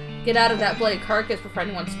 Get out of that bloody carcass before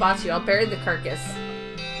anyone spots you. I'll bury the carcass.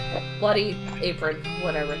 Bloody apron.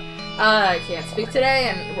 Whatever. I can't speak today,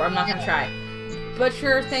 and I'm not gonna try.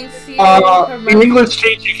 Butcher thanks you. In English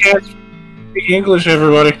teach, you can't speak English,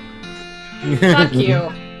 everybody. Fuck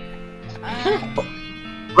you.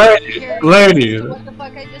 Ladies. What the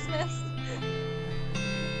fuck I just missed?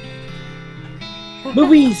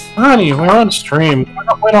 Movies! Honey, we're on stream.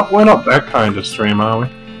 We're not that kind of stream, are we?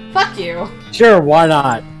 Fuck you. Sure, why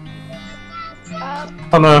not?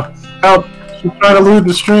 Oh no. Help! She's trying to loot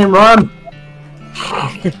the stream, run!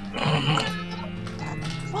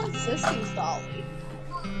 Fun sissies, Dolly.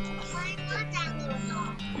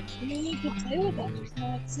 I mean, you could play with them, just not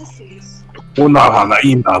like sissies.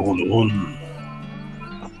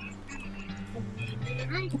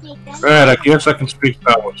 Alright, I guess I can speak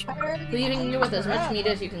Spanish. Leaving you with as much meat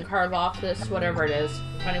as you can carve off this, whatever it is.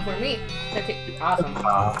 24 meat. Okay, awesome.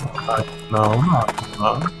 No.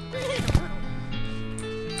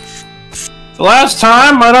 The last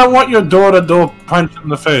time, I don't want your door-to-door punch in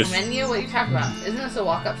the face. Menu? What are you talking about? Isn't this a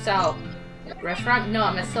walk-up style restaurant? No,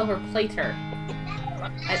 I'm a silver plater.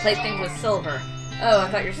 I plate things with silver. Oh, I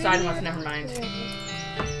thought your side was. Never mind.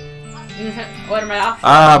 What are my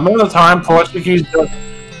options? Remember the time Portuguese...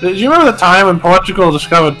 Did you remember the time when Portugal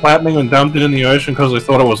discovered platinum and dumped it in the ocean because they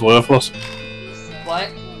thought it was worthless? What?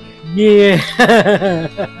 Yeah.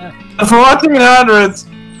 The 1400s,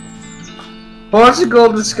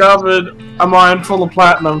 Portugal discovered a mine full of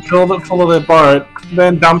platinum, filled it full of their boat,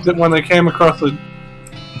 then dumped it when they came across a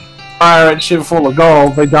pirate ship full of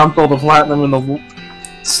gold. They dumped all the platinum in the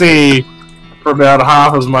sea for about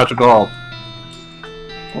half as much gold.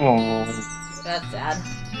 Oh. That's sad.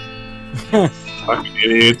 Fucking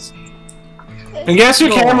idiots. And guess who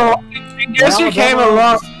came along? And guess who came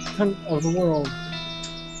along? Of the world.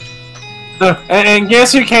 And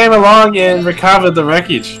guess who came along and recovered the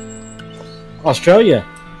wreckage? Australia.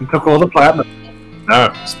 And took all the platinum.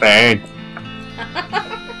 No, Spain.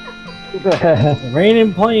 The rain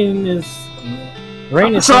and plane is...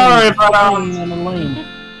 Rain is sorry, but on the lane.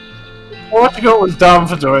 Portugal was dumb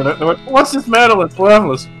for doing it. They went, what's this metal? It's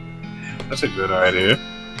worthless. That's a good idea.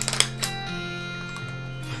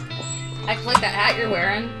 I can like that hat you're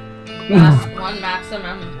wearing. Last one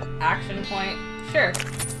maximum action point. Sure.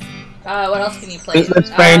 What else can you play? This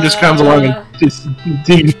Spain just comes along and just...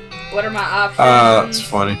 What are my options? That's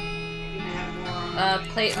funny.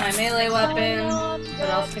 Plate my melee weapon. What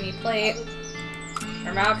else can you plate?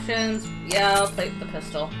 Are my options? Yeah, I'll plate the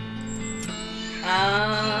pistol.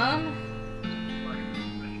 I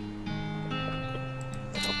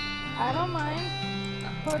don't mind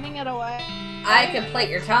putting it away. I can plate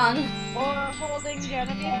your tongue. Or holding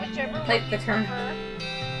Genevieve, whichever Plate the turn.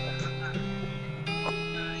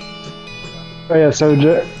 Oh yeah, so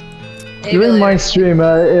during my stream,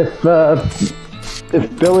 if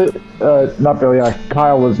Billy, not Billy,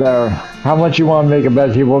 Kyle was there, how much you want to make a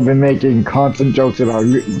bet he will be making constant jokes about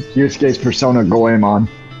Yusuke's Persona Goemon?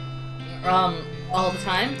 All the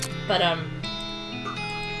time, but I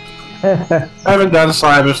haven't done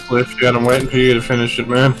Cyber Sleuth yet, I'm waiting for you to finish it,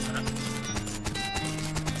 man.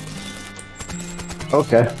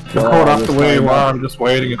 Okay. You're caught up to where you are, I'm just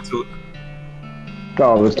waiting until...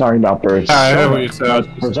 Oh, I was talking about Persona. I heard what you said.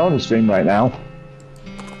 Persona stream right now.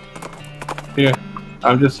 Yeah,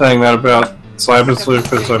 I'm just saying that about Cyber Sleuth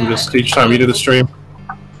because I'm just, each time you do the stream,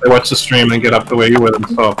 they watch the stream and get up to where you were and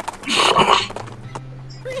stop.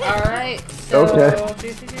 alright, so... Okay.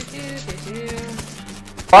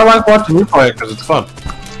 I like watching you play it because it's fun.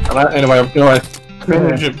 And anyway, you know, I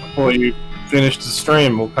finish it before you finish the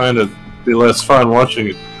stream will kind of be less fun watching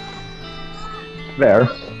it. There.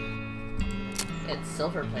 It's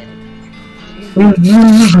silver plated.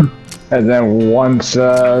 And then once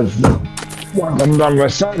I'm done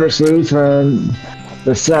with Cyber Sleuth, and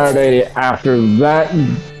the Saturday after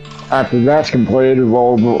that's completed,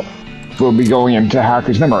 we'll be going into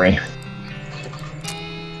Hacker's Memory.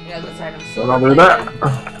 Yeah, this item's So silver I'll do plated.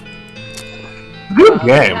 that. Good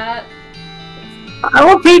game. I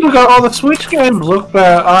want people to go, oh, the Switch games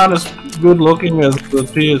aren't as good looking as the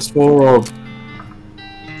PS4 or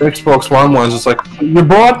Xbox One ones. It's like, you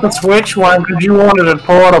bought the Switch one because you wanted it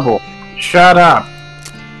portable. Shut up.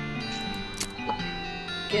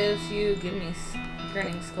 Give me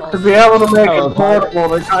grinning skulls. To be able to make it portable,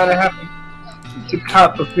 they kind of have to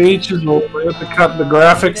cut the features or they have to cut the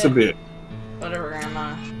graphics a bit. Whatever,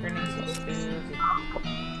 Grandma. Grinning skulls. Spooky.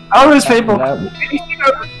 All these people, anything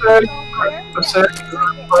over 30%.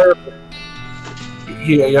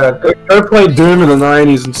 Yeah, go play Doom in the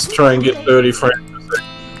 90s and just try and get 30 frames per second.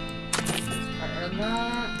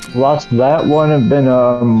 Plus, that wouldn't have been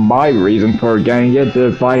my reason for getting it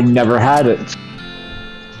if I never had it.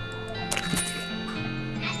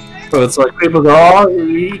 So it's like people go, oh,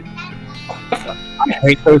 I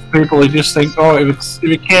hate those people who just think, oh, if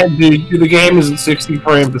it can't do the game isn't 60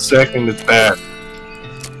 frames a second, it's bad.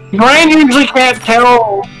 Your brain usually can't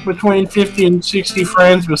tell between 50 and 60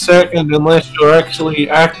 frames per second unless you're actually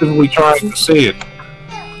actively trying to see it.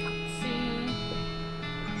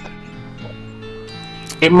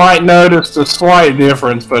 It might notice a slight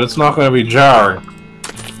difference, but it's not going to be jarring.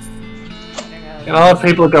 And a lot of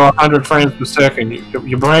people go 100 frames per second.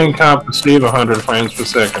 Your brain can't perceive 100 frames per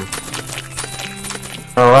second.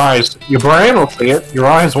 Your brain will see it, your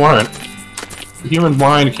eyes won't. The human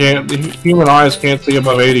eyes can't see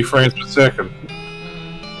above 80 frames per second.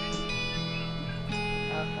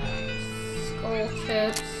 Okay. Skull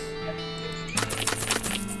chips.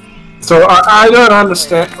 So I don't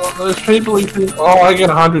understand. There's people who think, oh, I get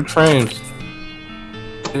 100 frames.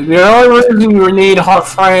 The only reason you need hot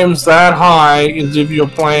frames that high is if you're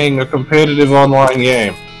playing a competitive online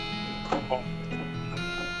game.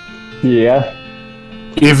 Yeah.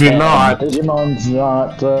 If you're not... Digimon's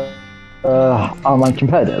not online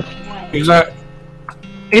competitive. Exactly.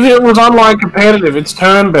 If it was online competitive, it's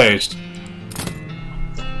turn-based.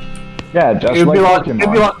 Yeah, just like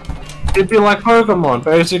Pokemon. It'd be like Pokemon,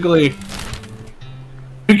 basically.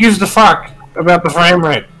 Who gives the fuck about the frame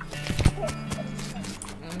rate?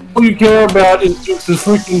 All you care about is just the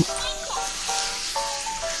freaking...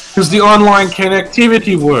 Because the online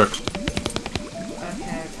connectivity works.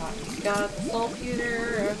 Okay, got the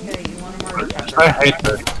saltpeter. Okay, you want a MarioKaiba. I hate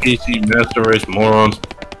the PC master race morons.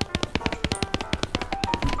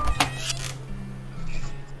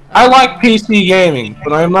 I like PC gaming,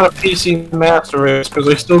 but I'm not a PC master race because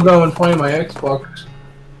I still go and play my Xbox.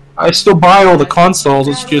 I still buy all the consoles.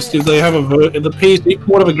 It's just if they have if the PC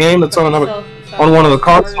port of a game that's on one of the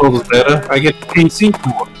consoles is better, I get the PC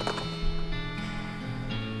port.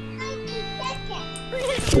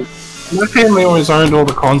 My family always owned all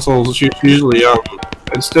the consoles. Usually,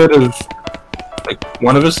 instead of like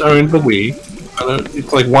one of us owned the Wii,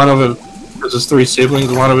 it's like one of us, because there's 3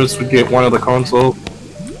 siblings, one of us would get one of the consoles.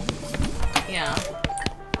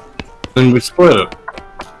 Then we split it.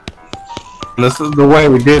 And the way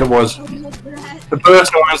we did it was, the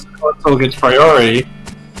person who has the console gets priority,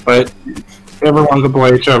 but everyone can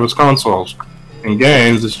play each other's consoles. In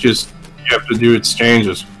games, it's just, you have to do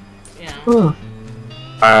exchanges. Yeah.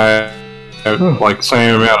 Like the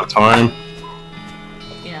same amount of time.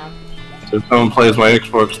 Yeah. So if someone plays my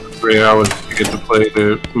Xbox for 3 hours, you get to play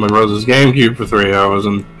my brother's GameCube for 3 hours,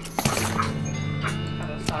 and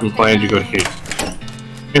playing you go to hit.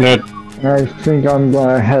 You know, I think I'm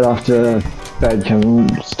gonna head off to bed because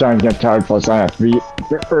I'm starting to get tired, plus I have to be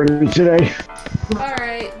early today.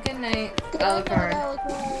 Alright, good night, Alucard.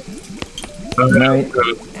 Good night. Let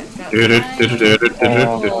me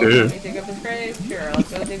dig up his grave? Sure, let's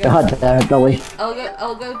go dig up. God damn it, Billy.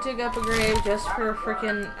 I'll go dig up a grave just for a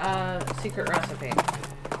frickin' secret recipe.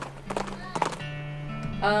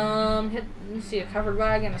 Let me see, a covered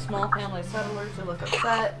wagon, a small family of settlers who look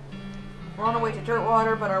upset. We're on our way to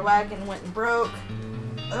Dirtwater, but our wagon went and broke.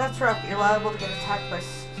 That's rough. You're liable to get attacked by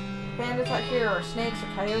bandits out here, or snakes, or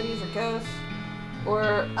coyotes, or ghosts,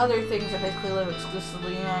 or other things that basically live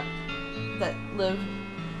exclusively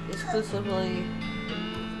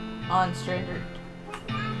on stranger.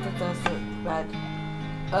 That's bad.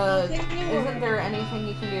 Isn't there anything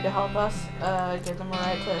you can do to help us? Give them a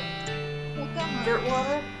ride to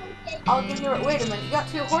Dirtwater? I'll give you a- wait a minute, you got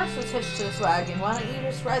 2 horses hitched to this wagon. Why don't you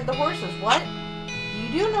just ride the horses? What? You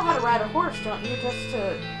do know how to ride a horse, don't you? Just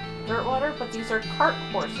to Dirtwater? But these are cart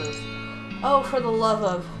horses. Oh, for the love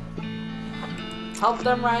of... Help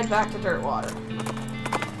them ride back to Dirtwater.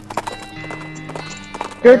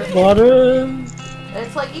 Dirtwater!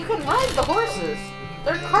 It's like, you can ride the horses.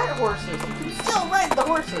 They're cart horses. You can still ride the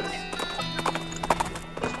horses.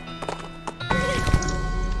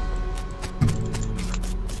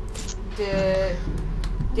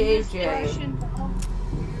 Dave J.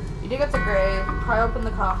 You dig up the grave, pry open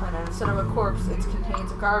the coffin, and instead of a corpse, it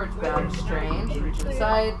contains a garbage bag. Strange. You reach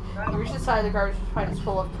inside. You reach inside, the garbage bag is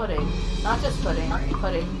full of pudding. Not just pudding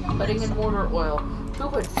and mortar oil. Who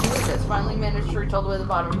would do this? Finally managed to reach all the way to the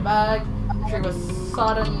bottom of the bag. The tree was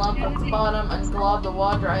sodden lump at the bottom, unglob the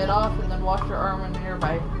wad, dry it off, and then wash your arm in a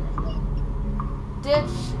nearby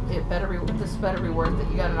ditch. This better be worth it.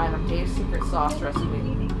 You got an item. Dave's secret sauce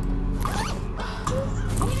recipe.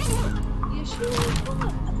 You should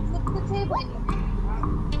look at the table.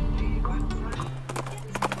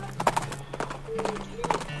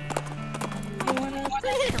 You wanna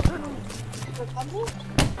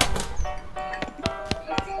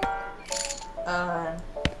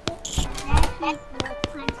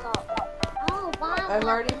I've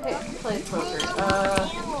already played poker.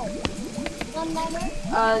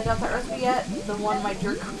 Got the recipe yet? The one my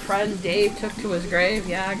jerk friend Dave took to his grave?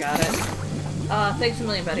 Yeah, I got it. Thanks a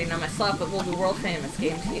million, buddy. Now my slap, but we'll do world famous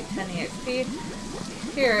game to get 10 EXP.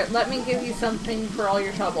 Here, let me give you something for all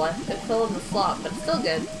your trouble. It fell in the slot, but it's still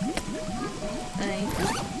good. Thanks.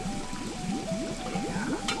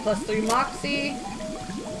 +3 Moxie.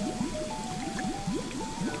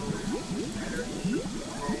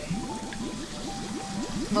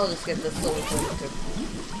 I'll just get this silver silver too.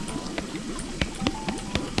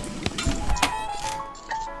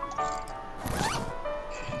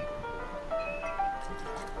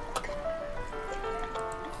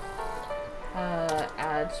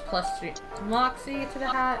 Adds +3 Moxie to the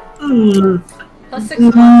hat.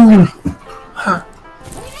 +6 Moxie.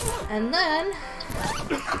 And then...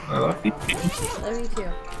 I love you. Love you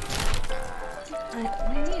too.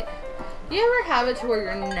 You ever have it to where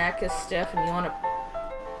your neck is stiff and you want to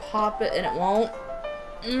pop it and it won't?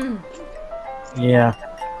 Yeah.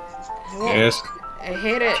 Yes. I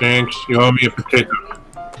hate it. Jinx, you owe me a potato.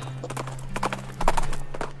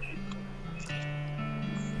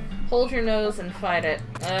 Hold your nose and fight it.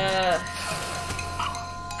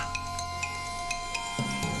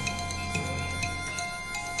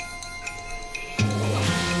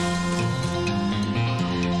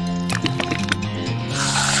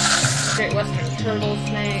 Great Western turtle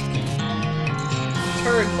snake.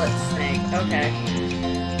 Turdlet snake. Okay.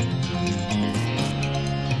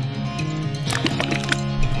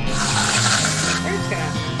 We're just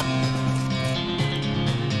gonna...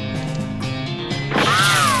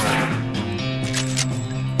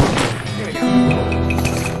 Here we go.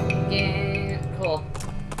 Yeah, cool.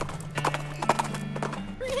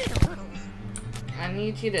 I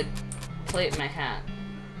need you to plate my hat.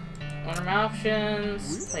 One of my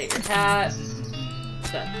options, plate your hat.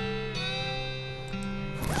 Done.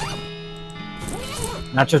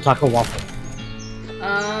 Nacho taco waffle.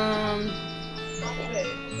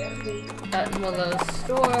 At Willow's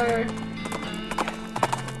store.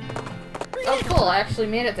 Oh, cool! I actually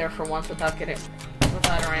made it there for once without a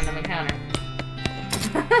random encounter.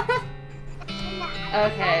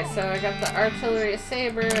 Okay, so I got the artillery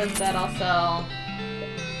sabers that I'll sell.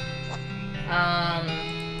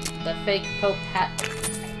 The fake Pope hat.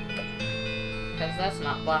 Because that's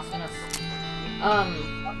not blasphemous. I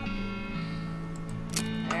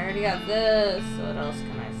already got this. What else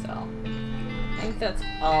can I sell? I think that's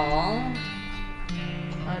all.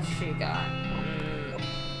 What's she got?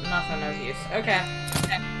 Nothing of use. Okay.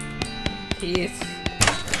 Peace.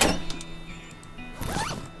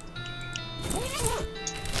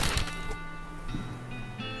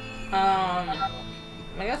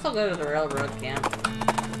 I guess I'll go to the railroad camp.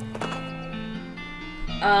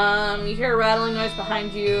 You hear a rattling noise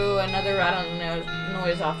behind you, another rattling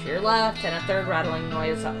noise off to your left, and a third rattling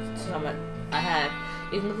noise somewhat ahead.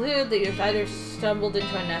 You conclude that you've either stumbled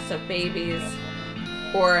into a nest of babies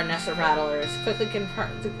or a nest of rattlers.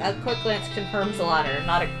 A quick glance confirms the latter.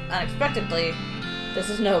 Not unexpectedly, this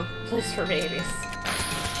is no place for babies.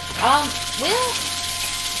 Will?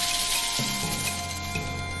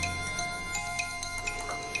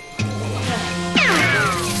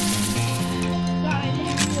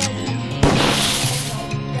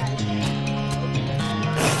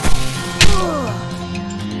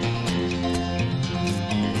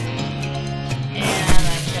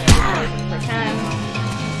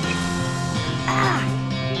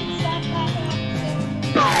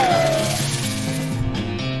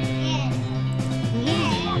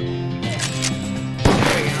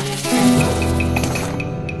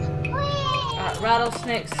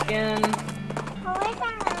 Rattlesnake skin.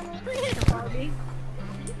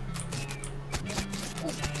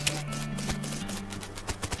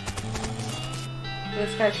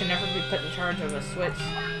 This guy should never be put in charge of a switch.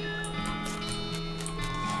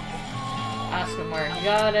 Ask him where he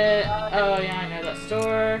got it. Oh yeah, I know that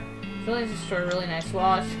store. Really nice store, really nice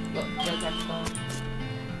watch. Look,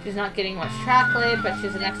 she's not getting much track laid, but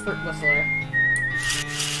she's an expert whistler.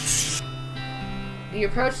 You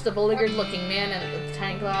approach the beleaguered-looking man with the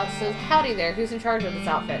tiny glasses. Howdy there, who's in charge of this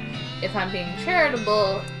outfit? If I'm being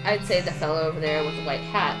charitable, I'd say the fellow over there with the white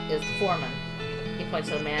hat is the foreman. He points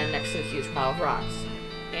to the man next to the huge pile of rocks.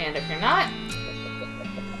 And if you're not,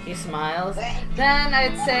 he smiles, then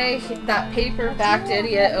I'd say that paper-backed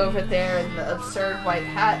idiot over there in the absurd white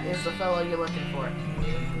hat is the fellow you're looking for.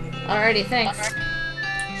 Alrighty, thanks.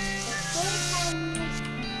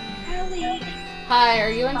 Hi, are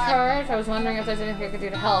you in charge? I was wondering if there's anything I could do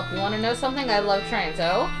to help. You want to know something? I love trains.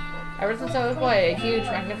 Oh? Ever since I was a boy, a huge,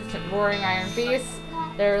 magnificent, roaring iron beast.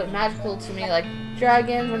 They're magical to me like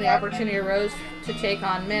dragons. When the opportunity arose to take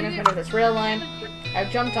on management of this rail line,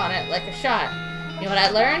 I've jumped on it like a shot. You know what I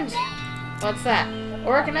learned? What's that?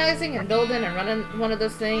 Organizing and building and running one of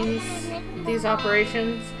those things, these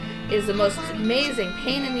operations, is the most amazing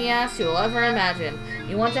pain in the ass you'll ever imagine.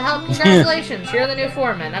 You want to help? Congratulations, you're the new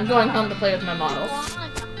foreman. I'm going home to play with my models.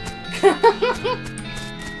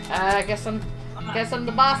 I guess I'm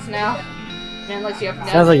the boss now. Man lets you up and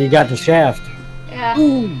down. Sounds like you got the shaft. Yeah.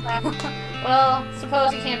 Well,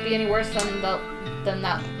 suppose he can't be any worse than that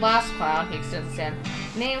last clown. He extends his hand.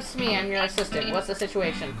 Name's me, I'm your assistant. What's the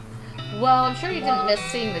situation? Well, I'm sure you didn't miss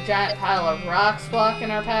seeing the giant pile of rocks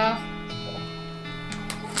blocking our path.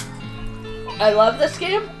 I love this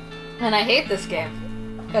game, and I hate this game.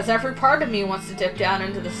 Because every part of me wants to dip down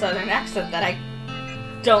into the southern accent that I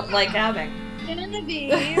don't like having.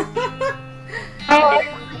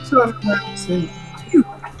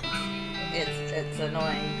 It's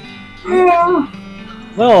annoying.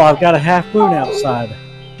 Well, I've got a half moon outside.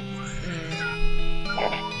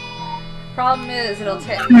 Problem is, it'll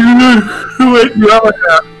take. Wait, you have a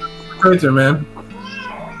printer, man.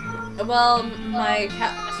 Well, by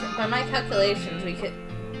my calculations, we could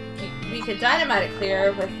dynamite it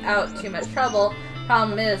clear without too much trouble.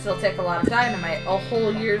 Problem is, it'll take a lot of dynamite, a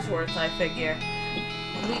whole year's worth, I figure.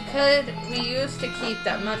 We used to keep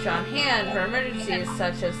that much on hand for emergencies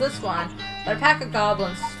such as this one, but a pack of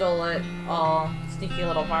goblins stole it all. Sneaky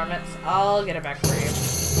little varmints. I'll get it back for you.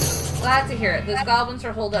 Glad to hear it. Those goblins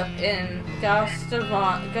are holed up in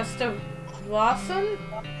Gustavwassen?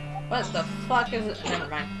 What the fuck is it? Never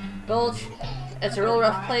mind. Gulch. It's a real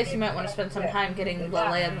rough place. You might want to spend some time getting the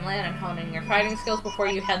lay of the land and honing your fighting skills before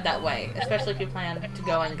you head that way, especially if you plan to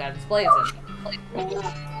go in guns blazing.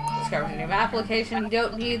 Discovered a new map location. You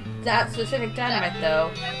don't need that specific dynamite,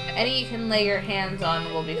 though. Any you can lay your hands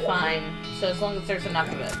on will be fine, so as long as there's enough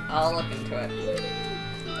of it. I'll look into it.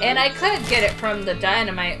 And I could get it from the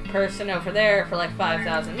dynamite person over there for like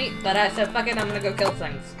 5,000 meat, but I said, fuck it, I'm gonna go kill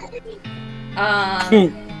things.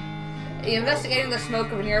 Investigating the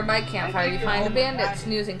smoke of a nearby campfire, you find a bandit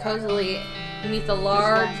snoozing cozily beneath a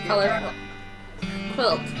large, colorful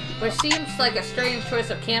quilt, which seems like a strange choice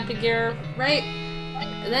of camping gear, right?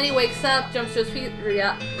 And then he wakes up, jumps to his feet,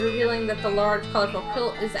 revealing that the large, colorful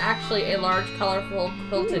quilt is actually a large, colorful,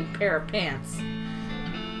 quilted pair of pants.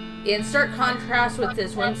 In stark contrast with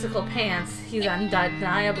his whimsical pants, he's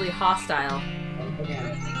undeniably hostile.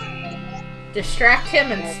 Distract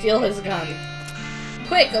him and steal his gun.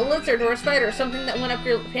 Quick, a lizard or a spider or something that went up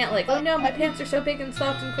your pant leg. Oh no, my pants are so big and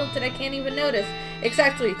soft and quilted I can't even notice.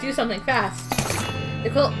 Exactly, do something fast.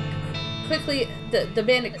 The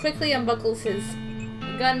bandit quickly unbuckles his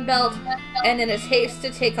gun belt, and in his haste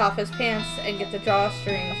to take off his pants and get the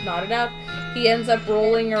drawstrings knotted up, he ends up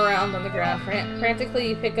rolling around on the ground. Frantically,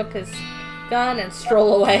 you pick up his gun and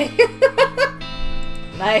stroll away.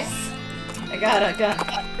 Nice. I got a gun.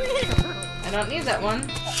 I don't need that one.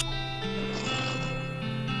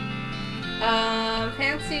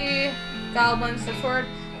 Fancy goblin steps forward.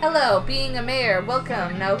 Hello, being a mayor,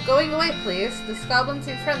 welcome. Now going away, please. This goblin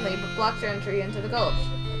seems friendly, but blocks your entry into the gulch.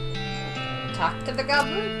 Talk to the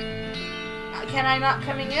goblin? Can I not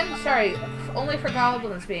coming in? Sorry, only for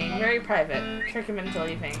goblins being very private. Trick him into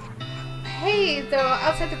leaving. Hey, though,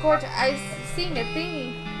 outside the court, I seen a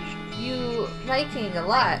thing you liking a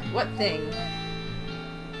lot. What thing?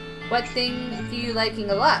 What thing do you liking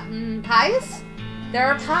a lot? Pies? There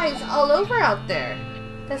are pies all over out there.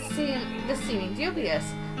 This seeming dubious,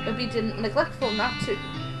 but be neglectful not to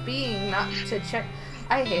check.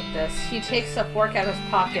 I hate this. He takes a fork out of his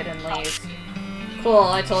pocket and leaves. Cool.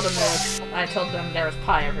 I told them there was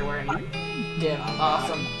pie everywhere, and he did.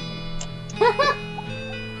 Awesome.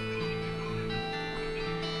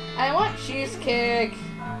 I want cheesecake.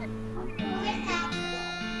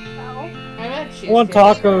 I want cheesecake. I want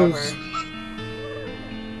tacos.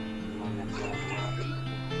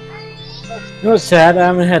 You know what's sad? I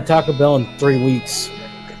haven't had Taco Bell in 3 weeks.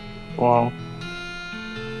 Wow.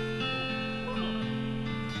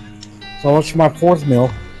 So what's for my 4th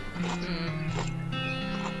meal?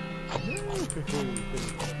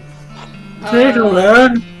 Potato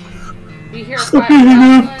man! We hear a quiet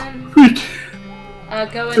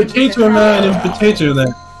go in. Potato man and potato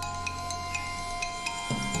then.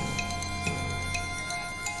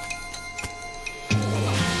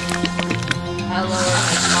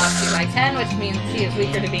 By 10, which means he is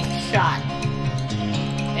weaker to being shot.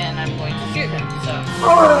 And I'm going to shoot him, so.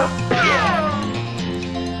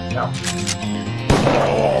 No.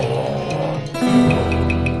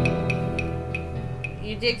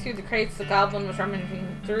 You dig through the crates the goblin was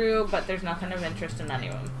rummaging through, but there's nothing of interest in any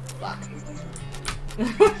of them. Fuck.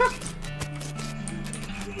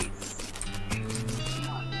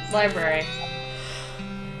 Library.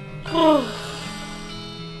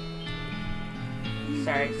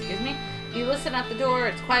 Sorry, excuse me. You listen at the door.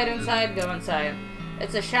 It's quiet inside. Go inside.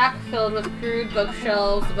 It's a shack filled with crude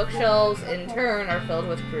bookshelves. The bookshelves, in turn, are filled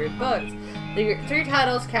with crude books. The 3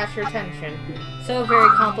 titles catch your attention. So very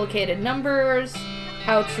complicated numbers.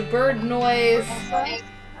 How to bird noise.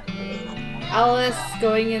 Alice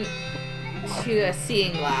going into a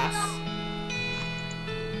seeing glass.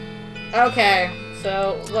 Okay,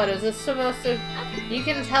 so what is this supposed to... You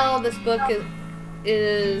can tell this book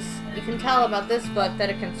is you can tell about this book that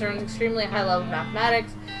it concerns extremely high level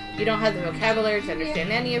mathematics. You don't have the vocabulary to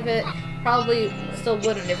understand any of it. Probably still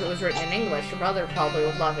wouldn't if it was written in English. Your brother probably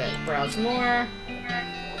would love it. Browse more.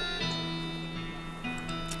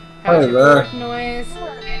 How's your bird noise?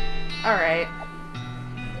 Alright.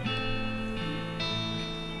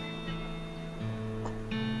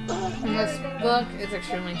 This book is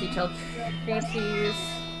extremely detailed treatise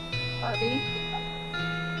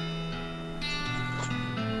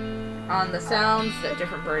on the sounds that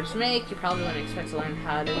different birds make. You probably wouldn't expect to learn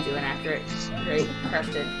how to do an accurate, great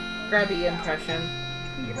crested, grabby impression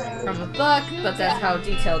from a book, but that's how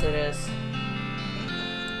detailed it is.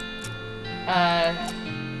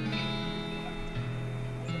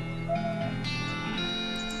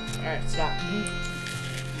 Alright, stop.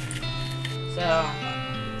 So,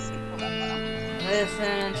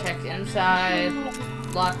 listen, check inside,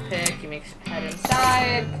 lockpick, you head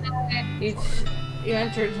inside. You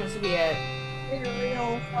enter, it seems to be a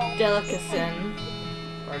delicacy,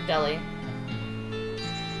 or deli.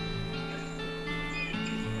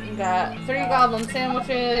 You got 3 goblin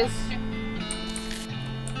sandwiches.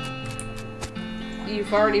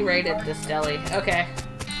 You've already rated this deli. Okay.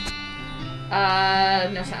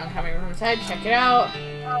 No sound coming from inside. Check it out.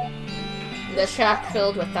 The shack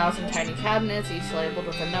filled with 1,000 tiny cabinets, each labeled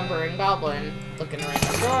with a number in goblin. Look in a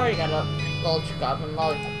random drawer. You got a bulge goblin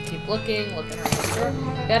lollipop. Keep looking. Look in a random drawer.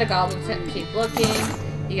 You got a goblin tent. Keep looking.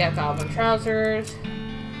 You got goblin trousers.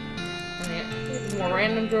 And more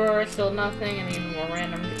random drawer. Still nothing. And even more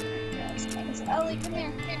random. Ellie, come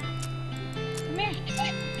here. Come here.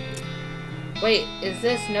 Wait, is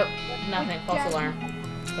this? Nope. Nothing. False alarm.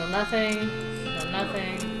 Still nothing. Still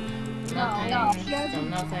nothing. Nothing. Still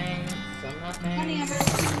nothing. Still nothing.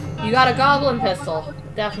 You got a goblin pistol.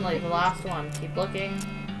 Definitely the last one. Keep looking.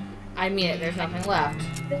 I mean it. There's nothing left.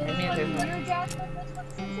 I mean it. There's nothing.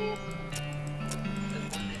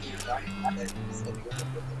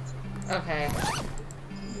 Okay.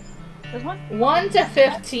 1 to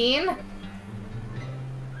 15?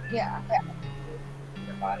 Yeah.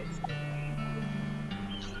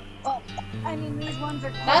 Well, I mean, these ones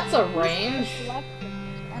are... That's a range.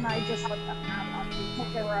 And I just looked up now.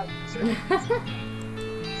 They were out.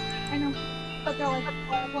 I know. But they're like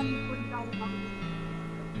 $20, $40.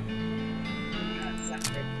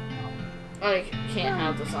 I can't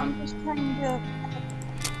have this on. I'm just trying to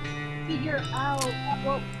figure out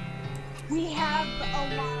what... We have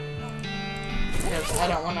a lot of... Because I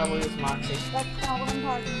don't want to lose Moxie. That's not what I'm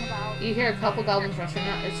talking about. You hear a couple goblins rushing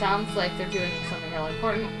out. It sounds like they're doing something really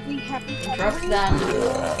important. We have Interrupt them.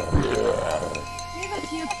 We have a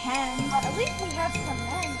few pens. At least we have some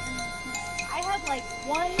men. I had like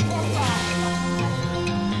 1 pen.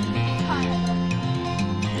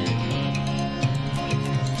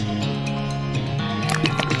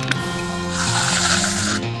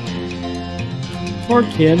 Poor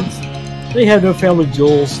kids. They have no family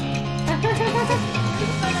jewels. There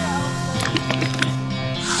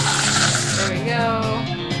we go.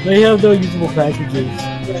 They have no usable packages.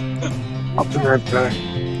 I'll be right back.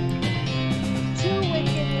 2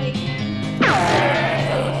 wicked ladies.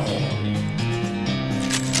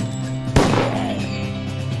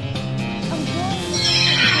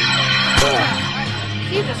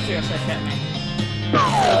 He just threw a fish at me.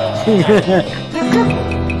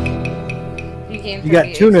 You got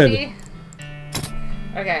tuned.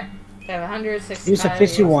 Okay. I have 165. Use a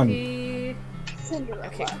 51.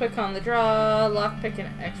 Okay, quick on the draw, lockpick and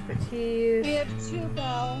expertise. We have 2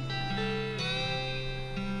 bell.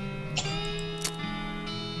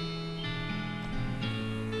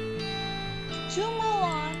 Two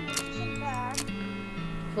Mulan, some bag.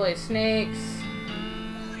 Play snakes.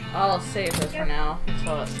 I'll save this for now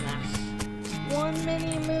until what's next. 1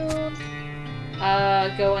 mini moon.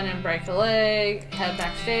 Go in and break a leg, head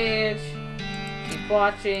backstage, keep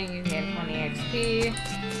watching, you gain 20 XP.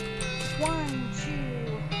 1, 2.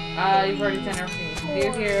 You've already done everything you can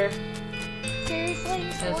do here. Seriously?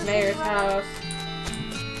 There's Mayor's house.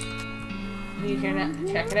 You can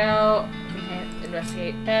check it out. You can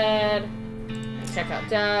investigate bed. Check out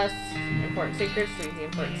dust. Important secrets. Read the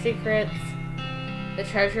important secrets. The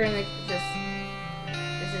treasure in this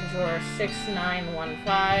is drawer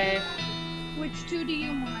 6915. Which two do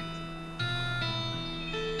you want?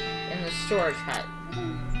 In the storage hut.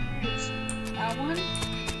 That one?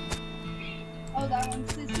 Oh, that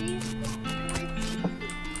one's Sissy?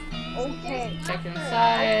 Okay. Check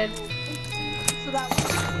inside. So that one's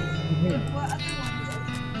Sissy. What other one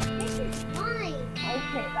is it? This is mine.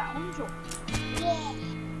 Okay, that one's yours. Yeah.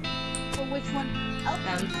 So which one?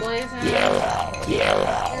 Guns blazing. Which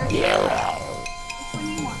one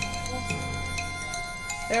you want?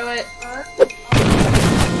 Throw it.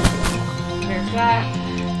 Here's that.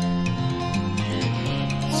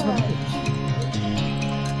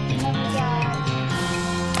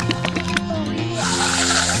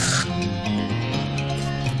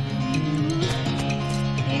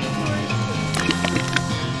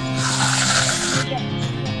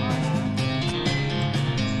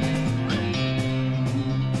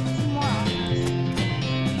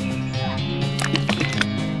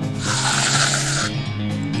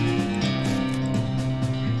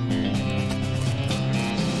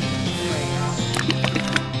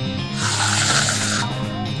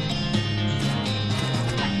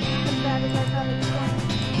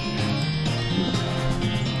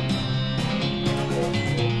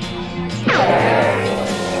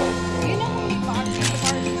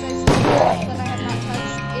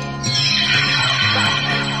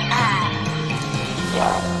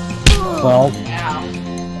 Well,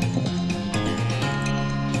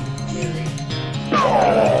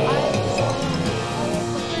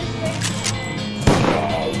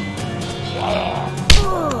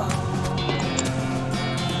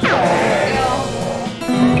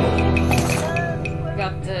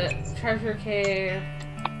 got the treasure cave.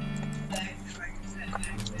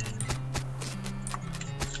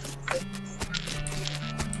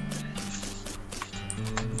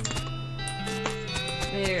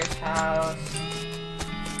 Meteor's house.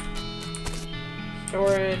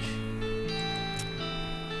 Storage.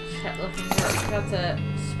 Looking for. That's a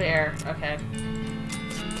spare. Okay.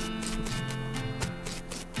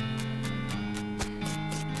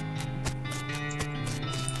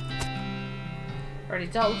 Already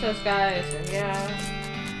dealt with those guys, so yeah.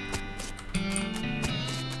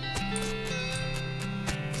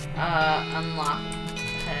 Unlock.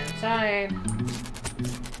 Head inside.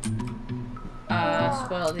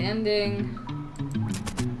 Spoil the ending.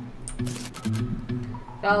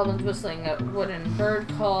 Goblins whistling a wooden bird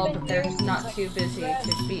call, but they're not too busy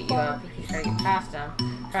to beat you up if you try to get past them.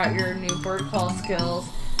 Try out your new bird call skills.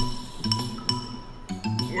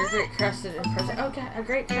 You're great crested and present. Oh, God, a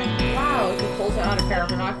great friend. Wow. He pulls out a pair of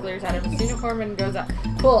binoculars out of his uniform and goes out.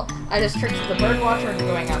 Cool. I just tricked the bird watcher into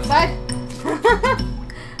going outside.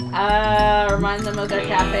 Remind them of their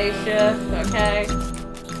cafe shift. Okay.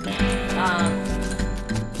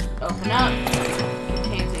 Open up.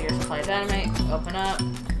 Contains your supply of dynamite. Open up.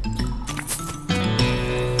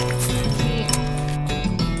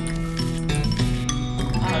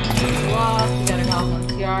 Lost. We got a goblin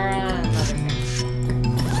tiara and another thing.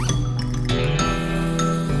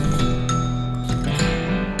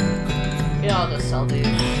 Yeah, I'll just sell these.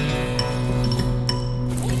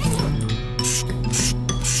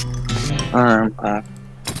 I'm back.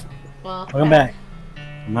 Well, welcome back.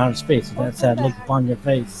 I'm out of space with that sad look upon your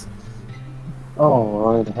face. Oh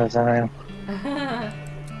Lord, Haseo.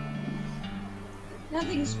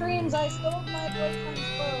 Nothing screams, I stole my boyfriend's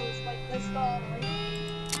clothes like this doll right.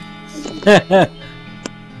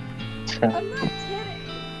 I'm not kidding.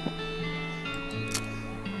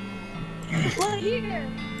 Well, here,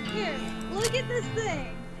 look at this thing.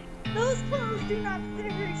 Those clothes do not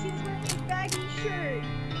fit her. She's wearing a baggy shirt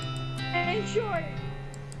and shorts.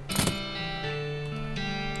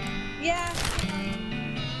 Yeah.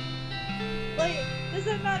 Like, does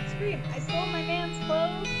that not scream? I stole my man's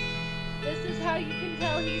clothes. This is how you can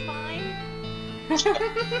tell he's mine.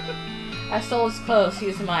 I stole his clothes.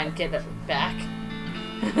 He's mine. Get it back.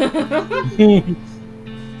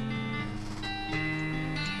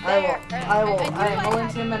 I will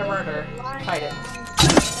lynch him in a murder. Fight it.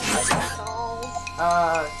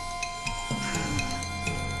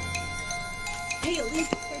 Hey, at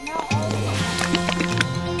least they're now all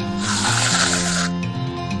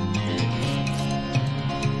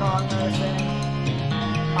Strong nursing.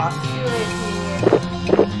 Cost 2 AP.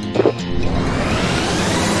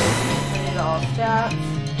 I need all stats.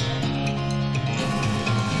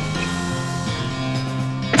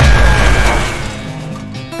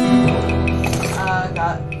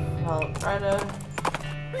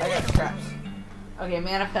 I got scraps. Okay,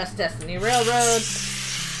 Manifest Destiny Railroad.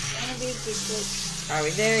 Are we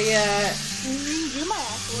there yet? You might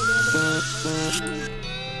actually be able to.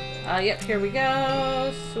 Yep, here we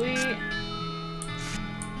go. Sweet.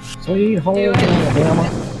 Sweet home Alabama.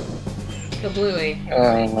 The bluey.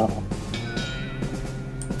 No.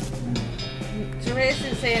 Surveys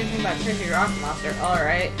didn't say anything about Crazy Rock Monster.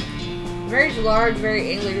 Alright. Very large,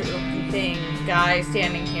 very angry-looking thing. Guy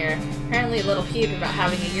standing here. Apparently a little peeved about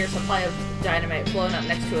having a year's supply of dynamite blown up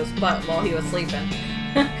next to his butt while he was sleeping.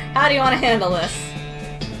 How do you want to handle this?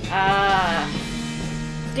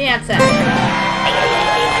 Dance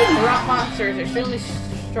action. The rock monsters are extremely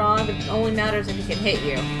strong, but it only matters if he can hit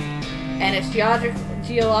you. And it's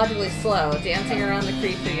geologically slow. Dancing around the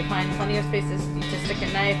creature, you find plenty of spaces to stick a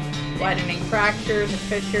knife, widening fractures and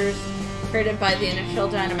fissures created by the initial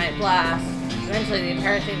dynamite blast. Eventually, the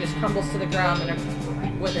entire thing just crumbles to the ground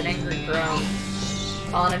with an angry groan.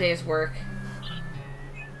 All in a day's work.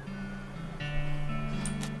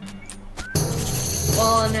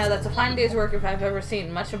 Well, no, that's a fine day's work if I've ever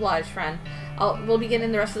seen. Much obliged, friend. We'll begin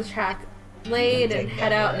in the rest of the track laid and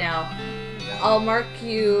head out now. I'll mark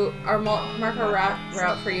our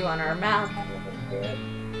route for you on our map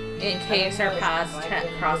in case our paths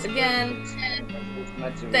cross again.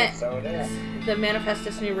 The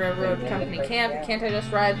Manifestus New Railroad Company camp. Can't I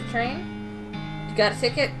just ride the train? You got a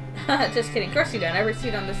ticket? Just kidding. Of course you don't. Every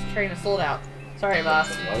seat on this train is sold out. Sorry, boss.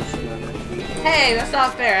 Hey, that's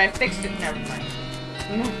not fair. I fixed it. Never mind.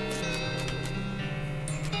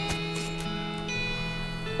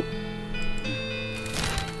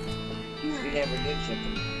 We never did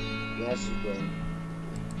something. Yes, she did.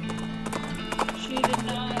 She did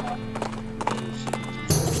not.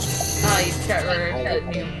 You check the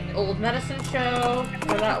new old medicine show.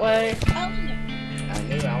 Go that way. Oh, no. I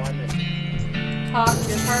knew I wanted to. Talk to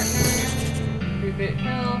your partner. Reboot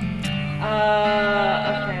Hill.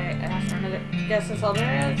 Okay. Ask for another. Guess that's all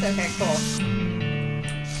there is? Okay, cool.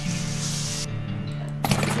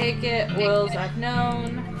 Take it. Wills I've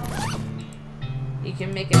known. You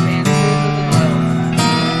can make advanced moves with an oil.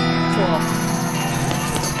 Cool.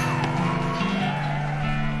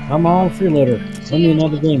 Come on, freeloader. Send me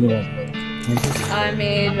another game of that. I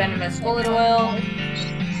made venomous bullet oil.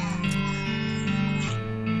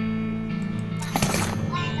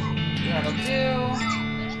 That'll do.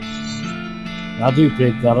 That'll do,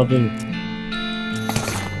 pig. That'll do.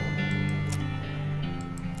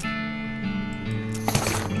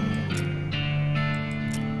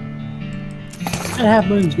 That half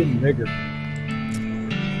moon's getting bigger.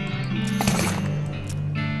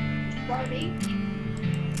 Barbie.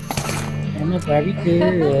 And a Barbie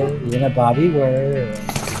girl in a Barbie world.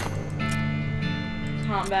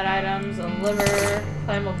 Combat items, a liver,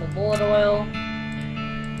 flammable bullet oil.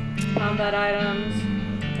 Combat items,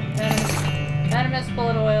 venomous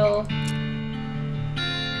bullet oil.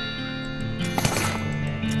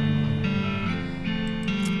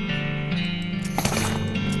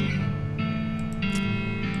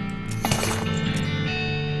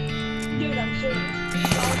 Dude, I'm serious.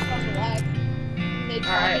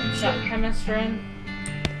 Alright, shot chemistry.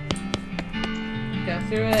 Go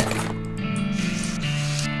through it.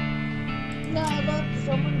 No, I love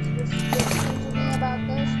someone's description to me about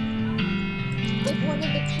this. Like one of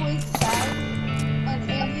the toys died, and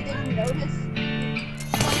Andy didn't notice.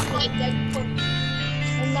 Playing like dead corpse.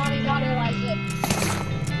 And not even realize it.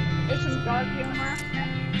 There's some dark humor.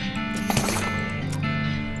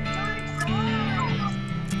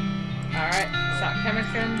 Alright, shot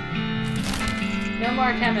chemistry. No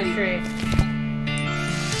more chemistry.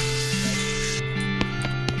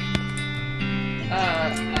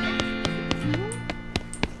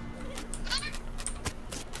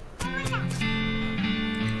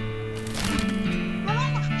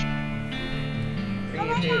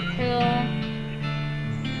 Reboot pill.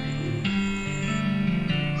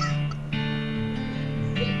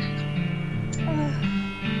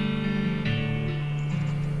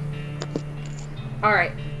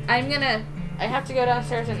 Alright, I have to go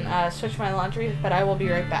downstairs and switch my laundry, but I will be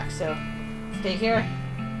right back, so stay here.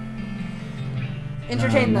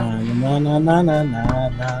 Entertain them. Na na na na na na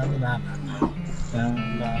na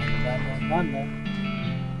na na na.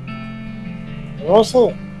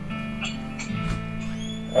 Russell.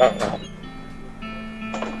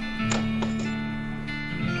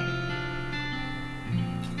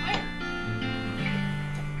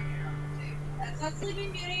 That's not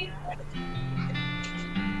Sleeping Beauty.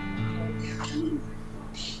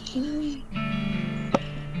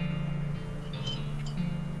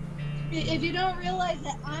 If you don't realize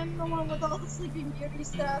that I'm the one with all the Sleeping Beauty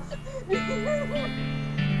stuff.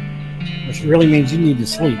 Which really means you need to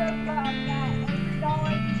sleep. Every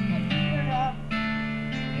dollar you spend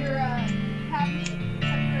your happy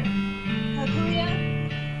Kaguya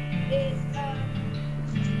is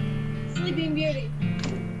Sleeping Beauty.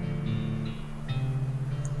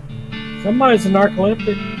 Somebody's a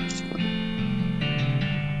narcoleptic.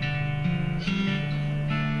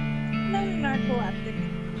 No, narcoleptic.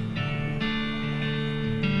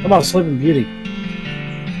 How about Sleeping Beauty?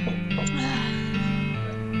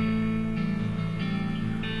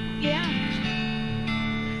 Yeah.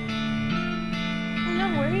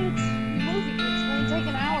 Don't worry, it's a movie. It's going to take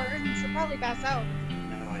an hour and she'll probably pass out.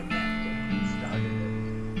 No, I meant if you started it.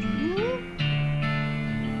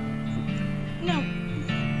 No.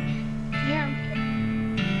 Yeah.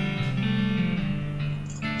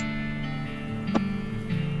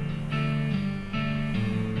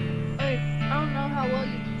 Wait, I don't know how well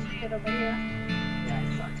you can see it over here. Yeah, I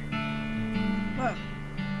started. What?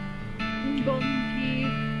 Golden Key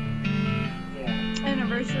Yeah.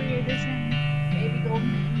 Anniversary Edition. Baby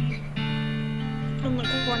Golden Key. In the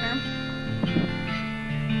corner.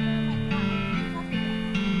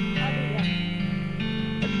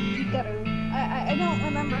 I don't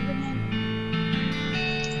remember her name.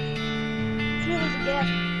 She was a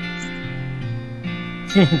gift.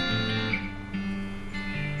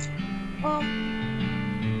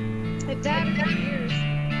 If Dad had years.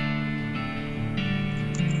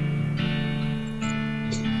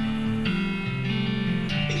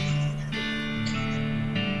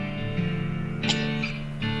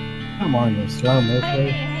 Come on, you slow mo.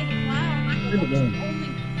 Hey, clown. You're the The man.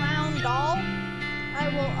 only clown doll I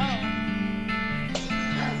will own.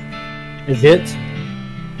 Is it?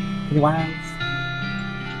 Wow.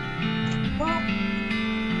 Well,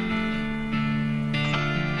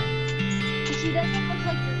 she doesn't look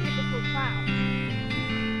like your typical clown.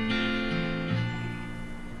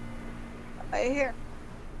 Right here.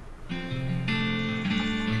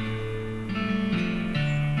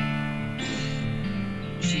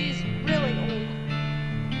 She's really old.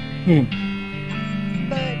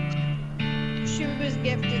 But she was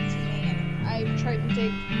gifted to me, and I've tried to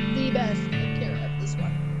take the best of care of this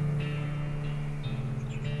one.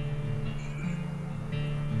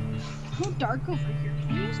 So dark over here.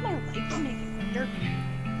 Can I use my light to make it dark?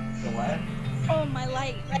 The what? Oh, my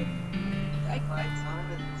light. Lights on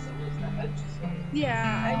and so is the hedge light.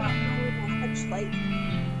 Yeah, I don't know the hedge light.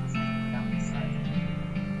 Down the side.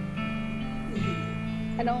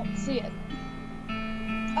 I don't see it.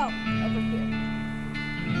 Oh, over here.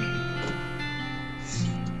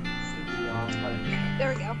 Should be on like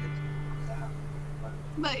There we go.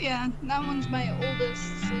 But yeah, that one's my oldest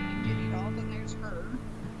Sleeping Beauty doll. Then there's her.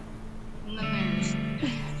 And then there's...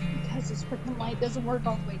 because this freaking light doesn't work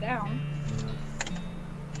all the way down.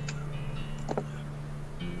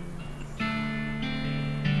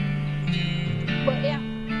 But yeah.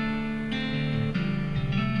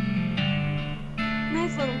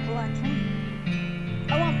 Nice little collection.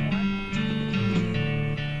 I want more.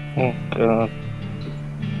 Oh god.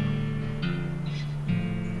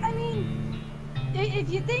 I mean, if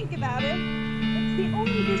you think about it, it's the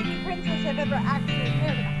only Disney princess I've ever actually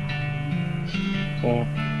cared about. Oh.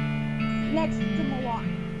 Next to Mulan.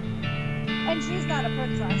 And she's not a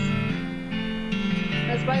princess.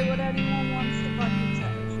 That's why what anyone wants to fucking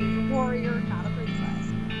say. She's a warrior, not a princess.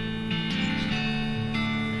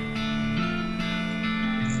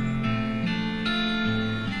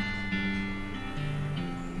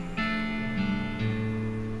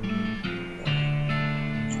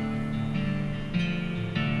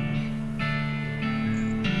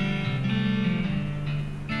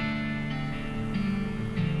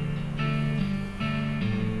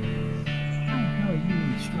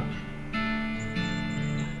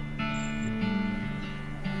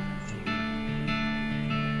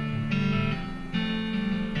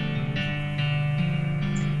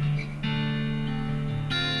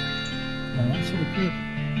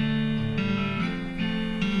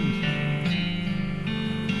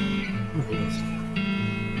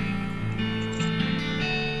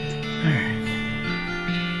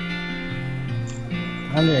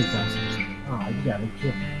 I'm the exhaust. Oh, you got it.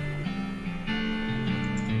 Sure.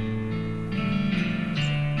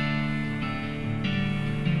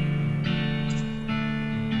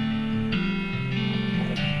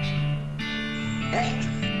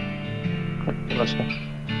 Listen.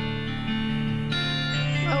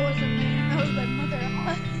 That wasn't me. That was my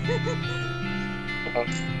mother-in-law.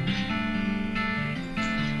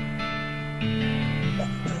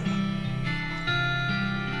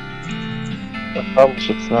 I promise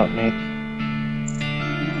it's not me.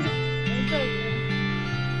 It's okay.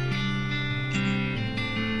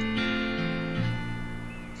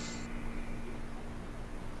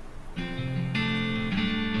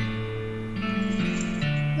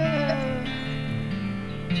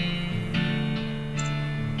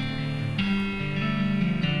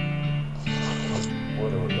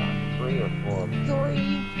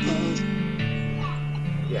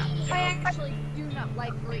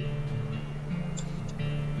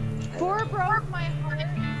 4 broke my heart,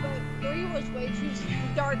 but 3 was way too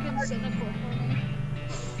dark and cynical for me.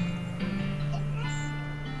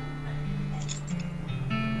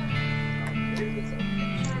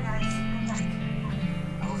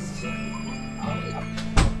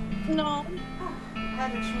 No.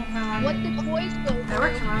 What the toys go I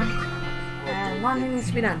work tomorrow. And laundry needs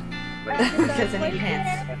to be done. Because I need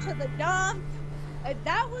pants. To the dump.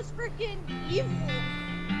 That was freaking evil.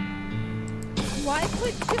 Why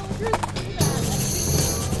put children through that?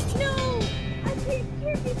 No! I can't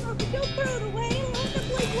hear you, Papa. Don't throw it away. Let them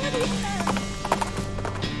play bloody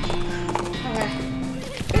Okay.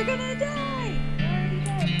 They're gonna die! They're already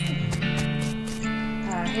dead.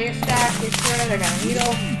 Haystack, you sure? I got a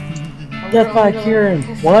needle. Death by Kieran.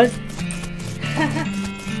 What?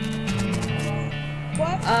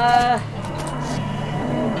 What?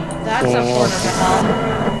 That's a porter to hell.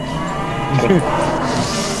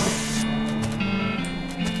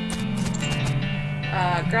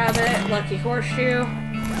 Grab it, lucky horseshoe.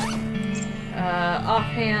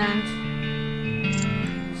 Offhand.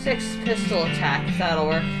 6 pistol attacks, that'll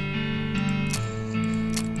work.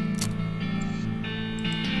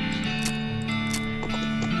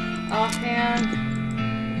 Offhand.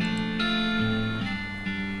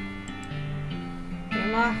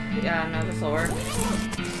 Yeah, no, this'll work.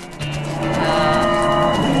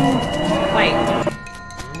 Fight.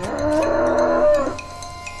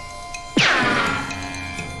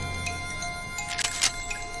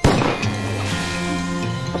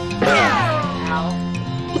 Ow.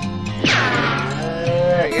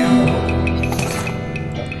 There you go.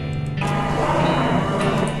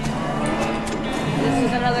 This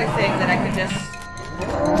is another thing that I could just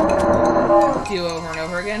do over and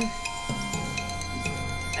over again.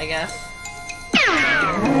 I guess.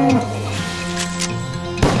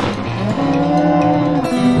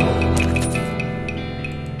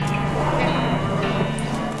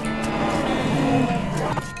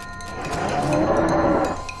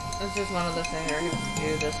 This is one of the things where you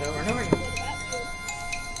do this over and over again.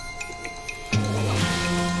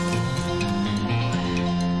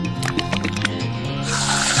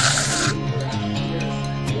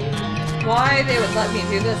 Why they would let me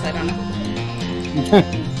do this, I don't know.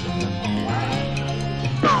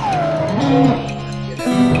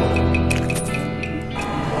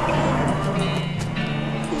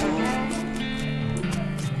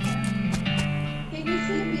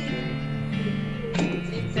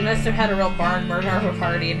 They must have had a real barn burner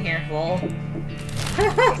party in here. Lol.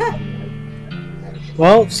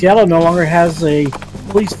 Well, Seattle no longer has a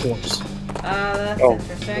police force. That's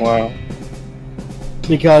interesting. Wow.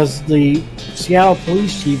 Because the Seattle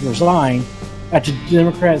police chief resigned after the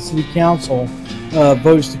Democrat City Council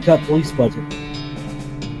votes to cut police budget.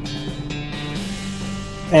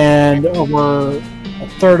 And over a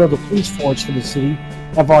third of the police force for the city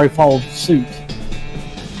have already followed suit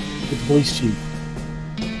with the police chief.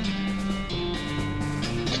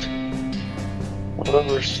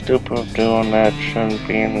 Whoever's stupid doing that shouldn't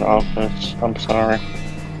be in office. I'm sorry.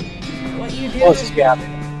 What you do Well, is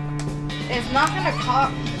it's not gonna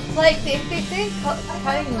cost. Like, they think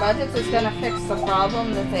cutting budgets is gonna fix the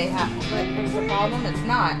problem that they have. Fix the problem. It's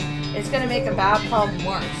not. It's gonna make a bad problem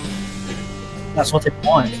worse. That's what they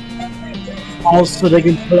want. Also, they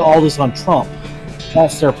can put all this on Trump.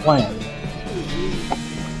 That's their plan.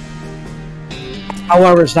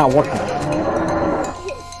 However, it's not working.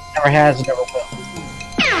 Never has and never will.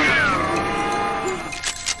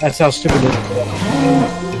 That's how stupid it is.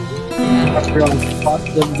 That's really,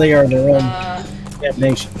 they are their own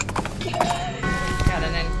damnation. Got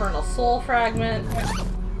an infernal soul fragment.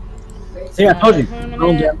 See, I told you.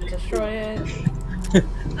 Destroy it.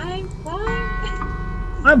 I'm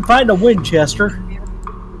fine. I'm fighting a Winchester.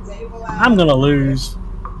 I'm gonna lose.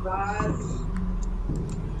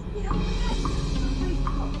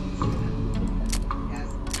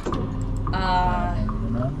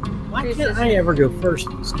 Why can't I ever go first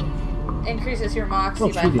in stuff? Increases your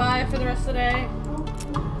moxie by 5 for the rest of the day.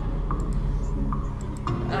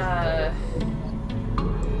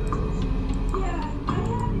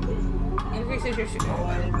 Increases your super.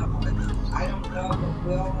 I don't know the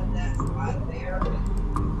will and that's not there.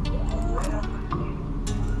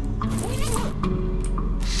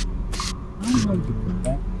 I'm going to put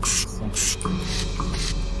that.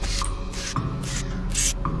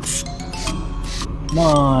 Come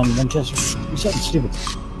on, Winchester. Do something stupid.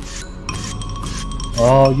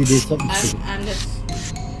 Oh, you did something stupid. I'm just.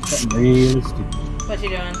 Something really stupid. What you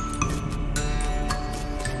doing?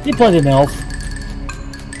 You played an elf.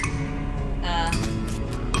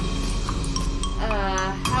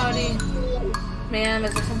 Howdy. Man, Sam,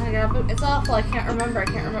 is there something I got? It's awful. I can't remember.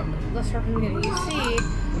 Let's start from the beginning. You see,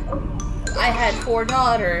 I had 4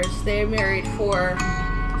 daughters. They married 4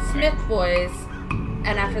 Smith boys.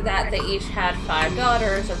 And after that, they each had 5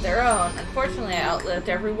 daughters of their own. Unfortunately, I outlived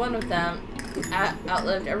every one of them. I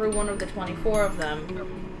outlived every one of the 24 of them.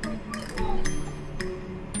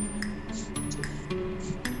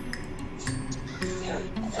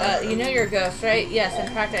 You know your ghost, right? Yes, in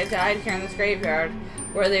fact, I died here in this graveyard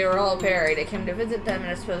where they were all buried. I came to visit them,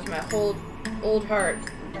 and I suppose my whole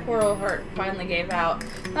poor old heart finally gave out.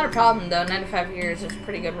 Not a problem, though. 95 years is a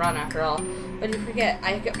pretty good run, after all. But you forget,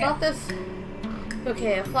 I brought this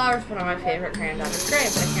bouquet of flowers put on my favorite granddaughter's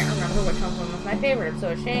grave, but I can't remember which one was my favorite. I'm so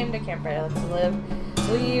ashamed. I can't bear to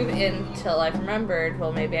leave until I've remembered.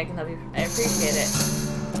 Well, maybe I can help you. I appreciate it.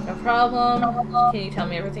 No problem. Can you tell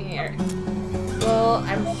me everything here? Well,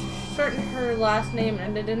 I'm certain her last name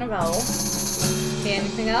ended in a vowel. Okay,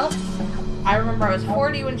 anything else? I remember I was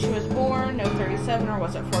 40 when she was born. No, 37, or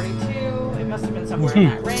was it 42? It must have been somewhere in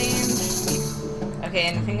that range. Okay,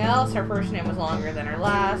 anything else? Her first name was longer than her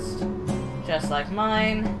last. Just like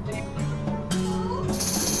mine.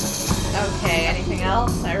 Okay, anything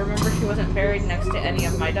else? I remember she wasn't buried next to any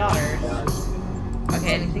of my daughters.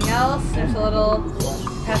 Okay, anything else? There's a little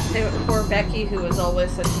have to say with poor Becky, who was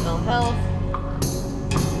always such ill health.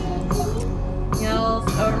 Anything else?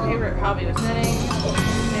 Oh, her favorite hobby was knitting.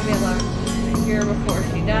 Maybe I left a year before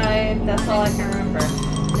she died. That's all I can remember.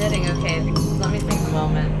 Knitting, okay. Let me think a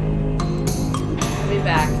moment. I'll be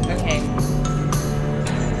back. Okay.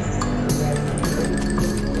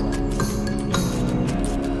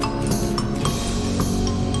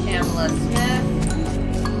 Pamela Smith.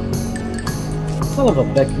 Son of a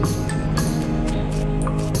Becky.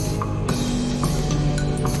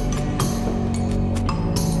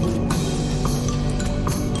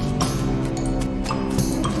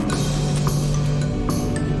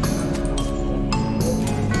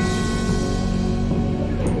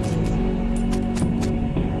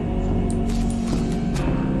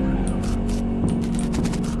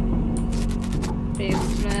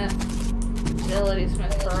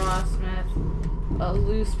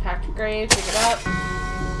 Grave, pick it up.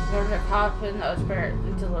 There's a coffin that was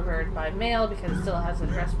delivered by mail because it still has an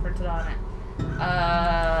address printed on it.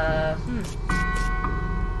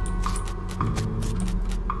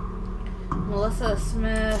 Melissa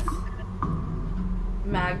Smith.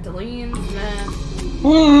 Magdalene Smith.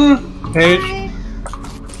 Paige.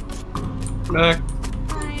 Back.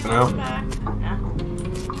 Hi, No. back. Yeah.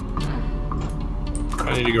 I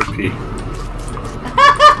need to go pee.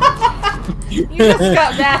 You just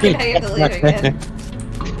got back and now you have to leave again.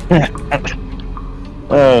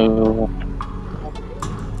 Oh.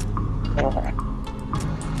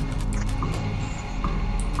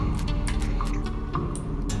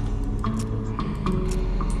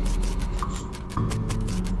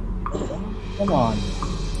 Come on.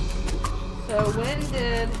 So when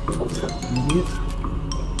did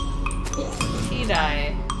she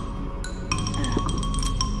die?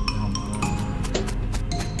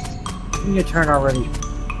 Your turn already.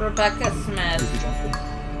 Rebecca Smith.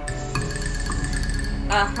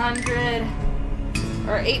 100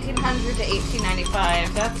 or 1800 to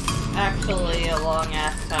 1895. That's actually a long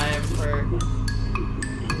ass time for.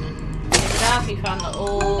 Pick it up. You found the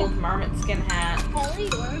old marmot skin hat.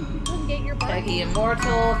 Peggy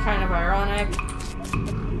Immortal. Kind of ironic.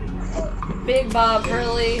 Big Bob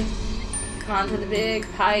Hurley. On to the big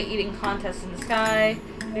pie eating contest in the sky.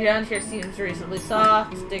 Your down here seems reasonably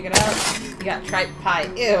soft. Dig it up. You got tripe pie.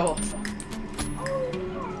 Ew.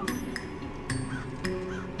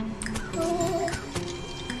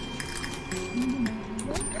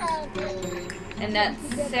 And that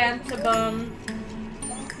Santa Bum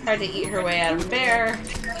tried to eat her way out of a bear.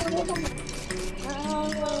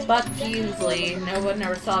 Buck Beansley. No one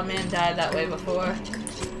ever saw a man die that way before.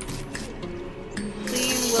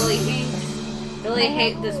 Clean Willie Hinks. Really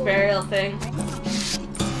hate this burial thing.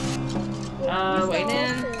 Wait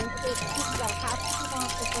in.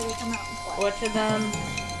 Which of them?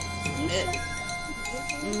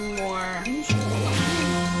 More.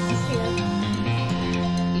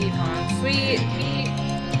 Yvonne Sweet.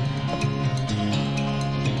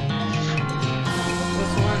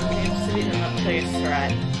 This one seems to be the place to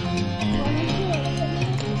ride.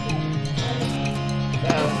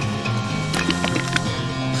 Go.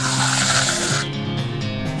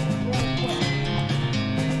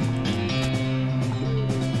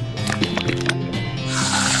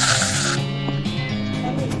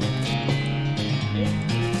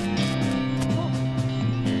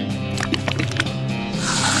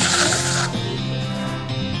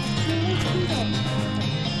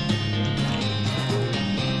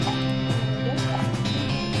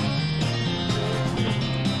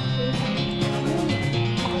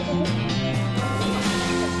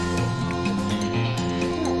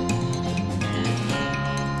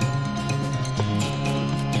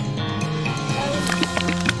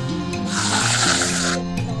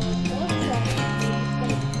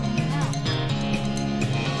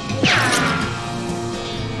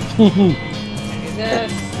 Do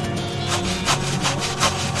this.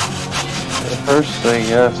 At first, I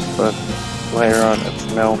guess, but later on, it's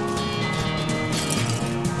no.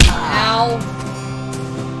 Ow.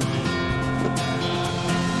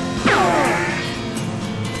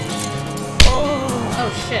 Oh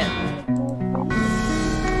shit.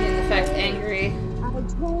 In effect, angry. I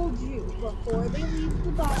told you before they leave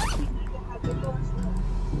the box, you need to have the doors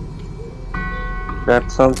locked.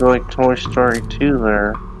 That sounds like Toy Story 2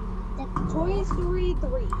 there. That's Toy Story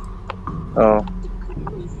 3. Oh.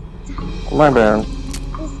 My bad.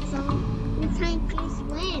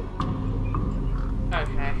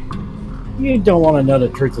 Okay. You don't want to know the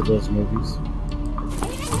truth of those movies.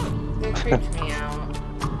 They creeped me out.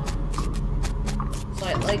 So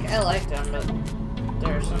I liked them, but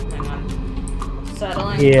there's something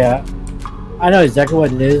unsettling. Yeah. I know exactly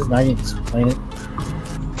what it is, and I can explain it.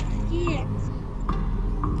 Yes.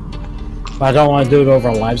 But I don't want to do it over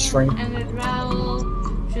a live stream. Ended well.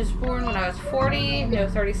 She was born when I was 40, no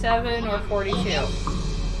 37, or 42.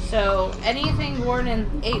 So anything born in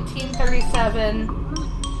 1837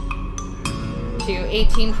 to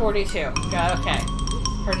 1842. Got okay.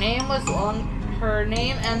 Her name was long. Her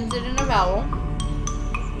name ended in a vowel.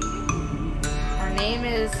 Her name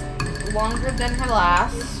is longer than her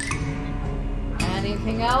last.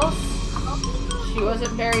 Anything else? She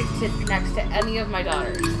wasn't buried next to any of my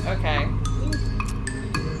daughters. Okay.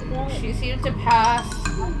 She seemed to pass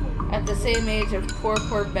at the same age of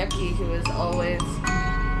poor Becky, who is always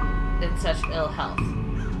in such ill health.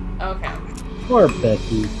 Okay. Poor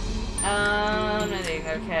Becky.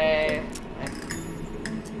 Okay.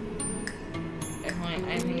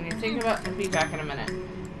 I need to think about and be back in a minute.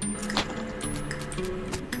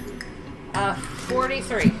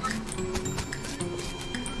 43.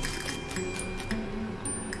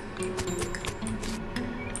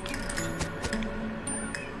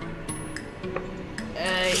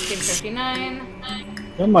 Team 59.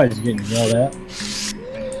 Somebody's getting yelled at.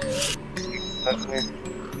 That's me.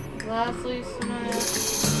 Lastly, Smith.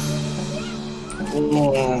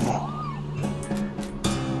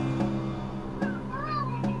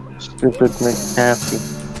 Stupid McNappy.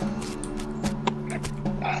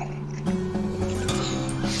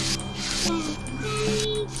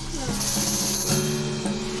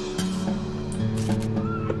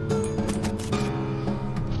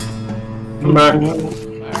 I'm back. Alright.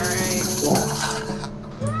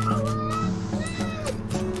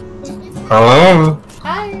 Hello?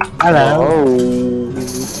 Hi. Hello. Oh.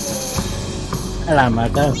 Hello,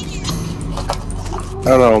 Martha.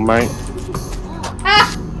 Hello, mate. Ah!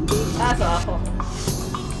 That's awful.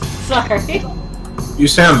 Sorry. You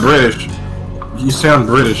sound British. You sound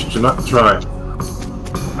British. Do not try.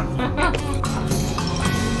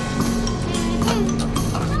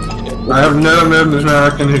 I have never met an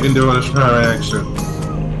American who can do an Australian accent.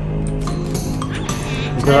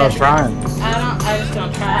 Girl, I was trying. I just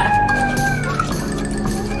don't try.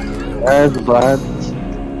 That's bad.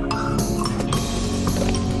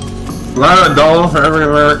 $1 for every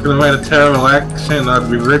American who made a terrible accent, I'd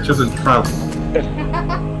be richer than Trump.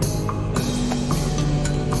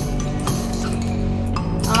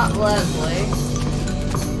 Aunt Leslie.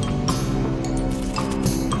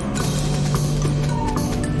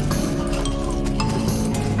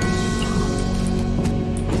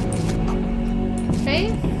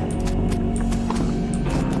 Faith?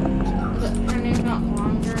 Her name's not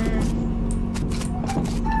longer.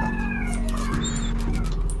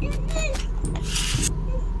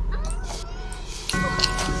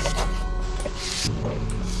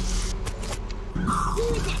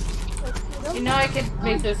 You know, I could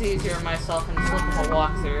make this easier myself and slip them a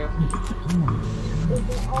walkthrough.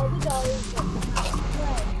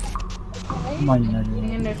 Come on, you know.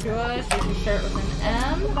 And if you was, you can start with an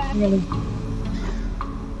M. Really?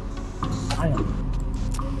 I don't know.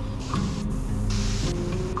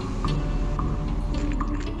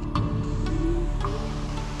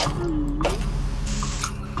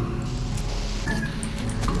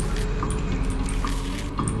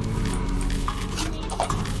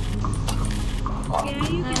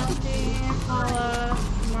 Paula,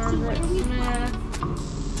 Margaret Smith.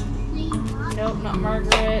 Nope, not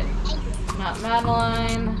Margaret. Not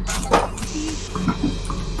Madeline.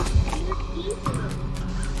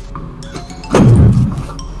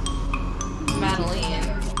 Madeline.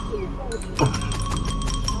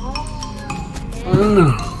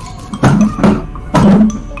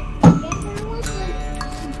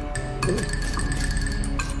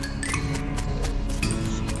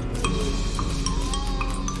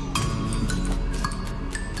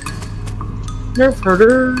 Nerf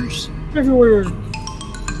herders everywhere.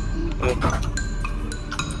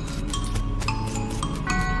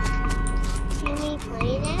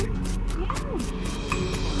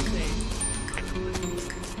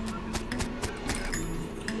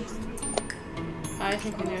 I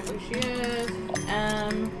think I know who she is.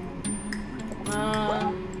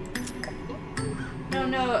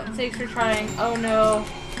 No, thanks for trying. Oh no.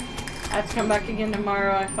 I have to come back again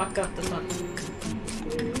tomorrow. I fucked up this one.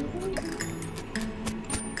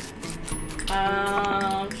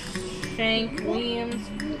 Shank Weems.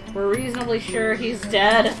 We're reasonably sure he's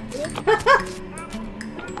dead.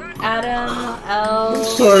 Adam L.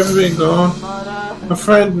 Sorry for being gone. A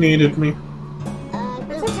friend needed me.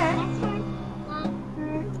 It's okay.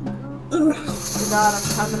 God, I'm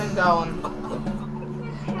coming and going.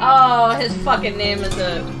 Oh, his fucking name is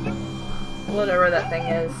a... whatever that thing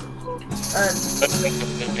is.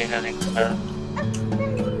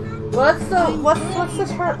 What's the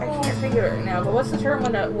term? I can't think of it right now, but what's the term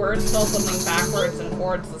when a word spells something backwards and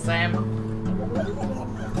forwards the same?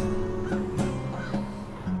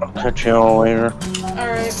 I'll catch you all later.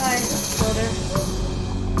 Alright, bye. Later.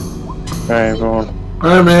 Alright, everyone.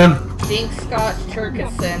 Alright, man. Dink Scotch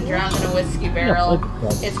Turkison, drowned in a whiskey barrel.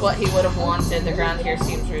 It's what he would have wanted. The ground here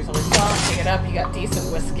seems reasonably soft. Pick it up, you got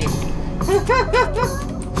decent whiskey.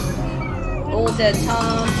 Old Dead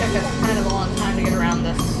Tom, took us kind of a long time to get around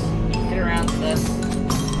to this.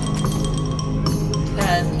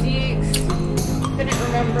 Deeks, couldn't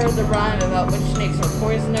remember the rhyme about which snakes are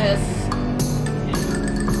poisonous.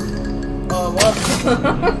 Oh, whoops.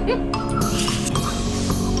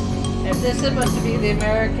 If this is supposed to be the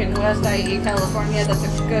American West, i.e. California, that's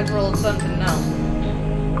a good rule of thumb to know.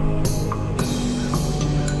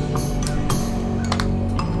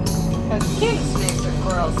 Because king snakes or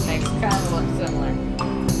coral snakes kind of look similar.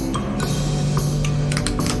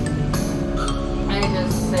 I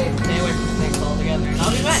just say stay away from snakes altogether and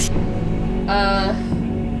I'll be fine.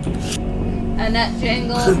 Annette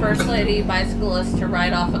Jangle, First Lady, bicyclist to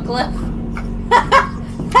ride off a cliff.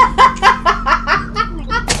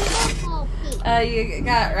 You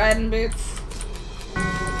got riding boots.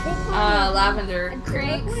 Lavender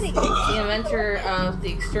Creeks, the inventor of the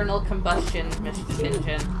external combustion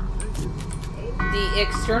engine. The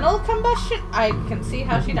external combustion? I can see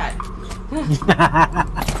how she died.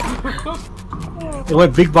 It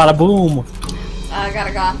went big bada boom. Got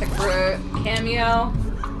a Gothic cameo.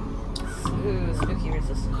 Ooh, spooky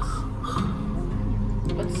resistance.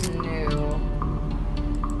 What's new?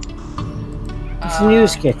 What's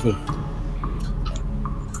news, Kitty?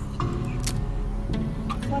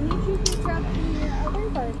 Why don't you just drop in your other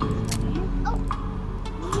version?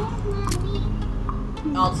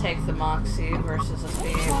 Oh, I'll take the Moxie versus a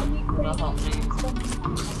Speed. It'll help me.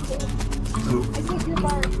 I think you're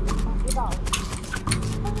right.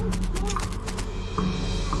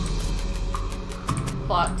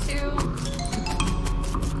 Plot 2.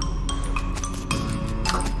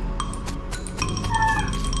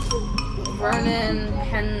 Vernon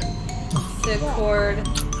Pensicord,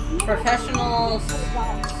 professional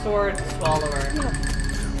sword swallower.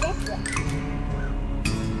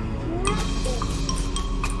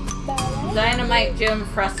 Dynamite Jim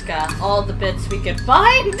Fresca, all the bits we could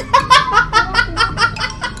find.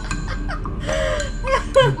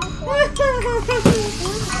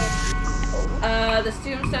 The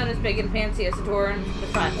tombstone is big and fancy as a door in the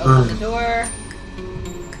front. Open the door.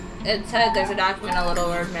 Inside there's a document, a little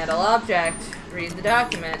word metal object. Read the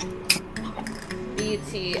document.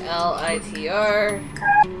 BTLITR.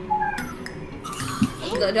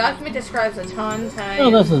 The document describes a time.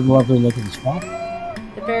 Oh, this is a lovely looking spot.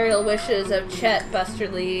 The burial wishes of Chet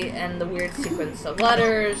Busterly and the weird sequence of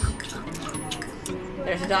letters.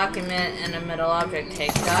 There's a document and a metal object.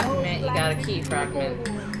 Take the document, you got a key fragment.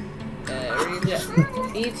 Read it.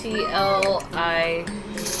 BTLI.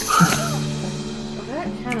 What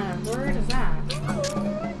kind of word is that?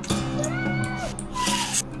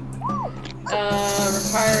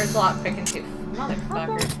 Requires lockpick and tooth.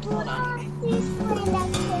 Motherfucker. Hold on.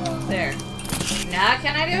 There. Now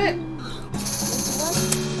can I do it?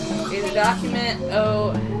 Read the document.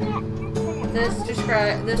 Oh. This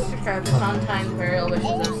describes the Tomtime burial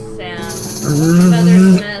wishes of Sam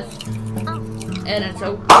Feathersmith. And it's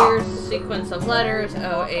a weird sequence of letters.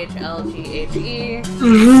 OHLGHE.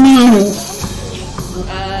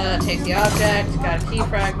 Take the object. Got a key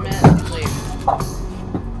fragment. Leave.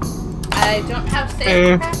 I don't have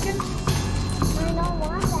save Kraken.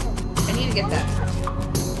 I need to get that.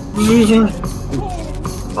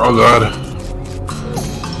 Oh god.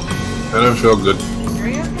 I don't feel good. Are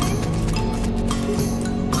you okay?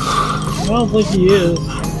 I don't think he is.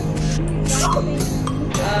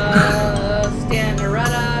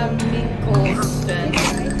 Standaretta Minkleston.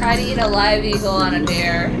 Try to eat a live eagle on a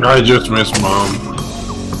dare. I just missed Mom.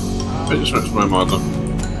 I just missed my mother.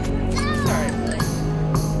 Sorry, Billy.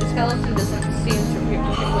 The skeleton doesn't seem to be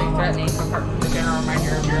particularly threatening apart from the general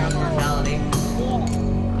reminder of your own mortality.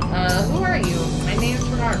 Who are you? My name's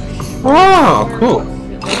Bernard. Oh, cool.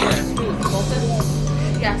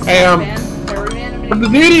 Yes, Hey, for the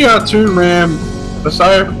DDR2 RAM,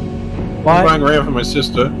 aside from buying RAM for my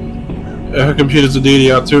sister, her computer's a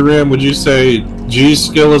DDR2 RAM, would you say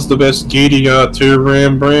G-Skill is the best DDR2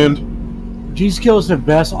 RAM brand? G-Skill is the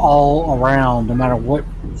best all around, no matter what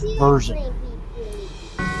version.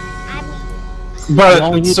 But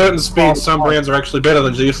at certain speeds, some brands are actually better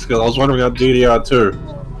than G-Skill. I was wondering about DDR2.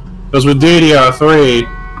 Because with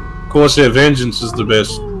DDR3, Corsair Vengeance is the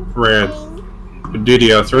best RAM. With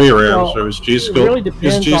DDR3 RAM, so it's G-Skill. It really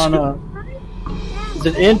depends on, is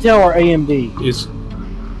it Intel or AMD? It's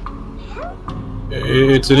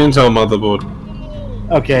an Intel motherboard.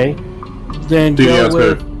 Okay. Then DDR2. go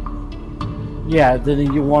with... Yeah,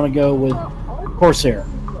 then you want to go with Corsair.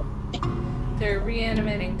 They're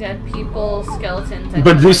reanimating dead people, skeletons.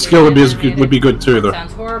 But this skill would be good too, though.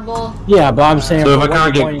 Sounds horrible. Yeah, but I'm saying. So if I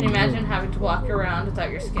can't get, can you imagine having to walk around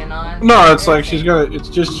without your skin on? No, it's like she's gonna. It's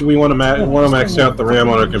just we want to max out the RAM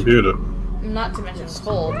on her computer. Not to mention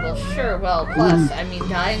cold. Well, sure. Well, plus, I mean,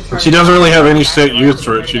 dying. But she doesn't really have any set use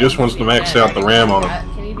for it. She just wants to max out the RAM on it.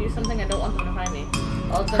 Can you do something? I don't want them to find me.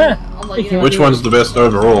 I'll let you know. Which one's the best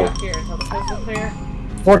overall?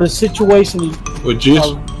 For the situation. Would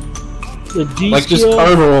you? Like just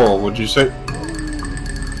overall, would you say?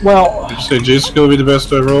 Well, would you say G-Skill would be the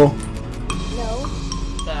best overall? No.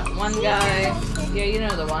 That one guy. Yeah, you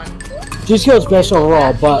know the one. G-Skill is best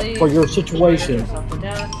overall, but for your situation,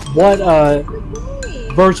 what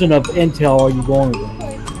version of Intel are you going with?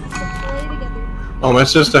 Oh, my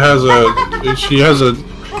sister has a. She has a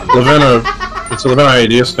Lavena. It's a Lavena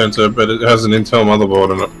IED sensor, but it has an Intel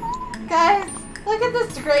motherboard in it. Guys, look at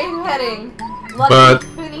this grave heading. But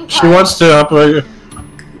she wants to operate.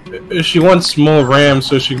 She wants more RAM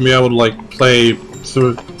so she can be able to like play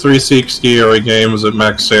 360 era games at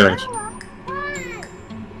max settings.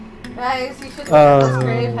 Guys, you should look at this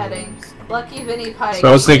grave heading. Lucky Vinnie Pike. So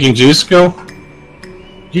I was thinking G-Skill.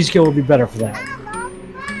 G-Skill would be better for that.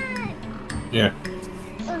 Yeah.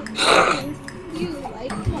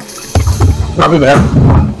 I'll be back.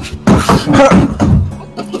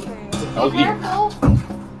 Be careful.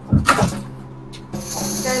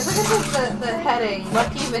 Guys, look at the heading.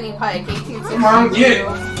 Lucky Vinnie Pike, 1862. Come on, get.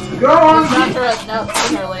 Go on. It's not direct. No,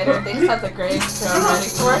 sooner or later. They just have the gravestone ready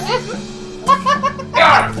for it.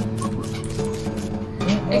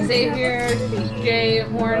 Xavier, J,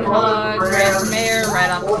 Hornhog, Grand Mayor, right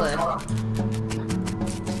off the list.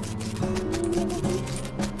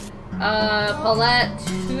 Paulette,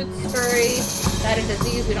 Toothsbury, that a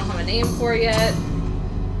disease we don't have a name for yet.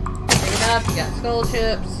 Pick it up, you got skull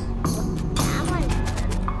chips.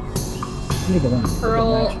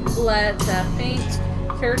 Pearl, let faint,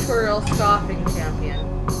 territorial scoffing champion.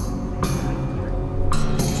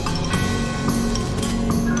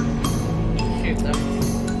 Shoot them.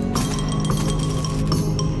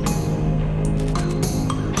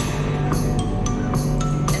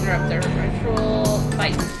 Interrupt their ritual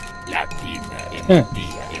fight.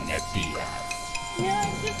 Yeah, I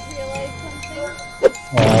just realized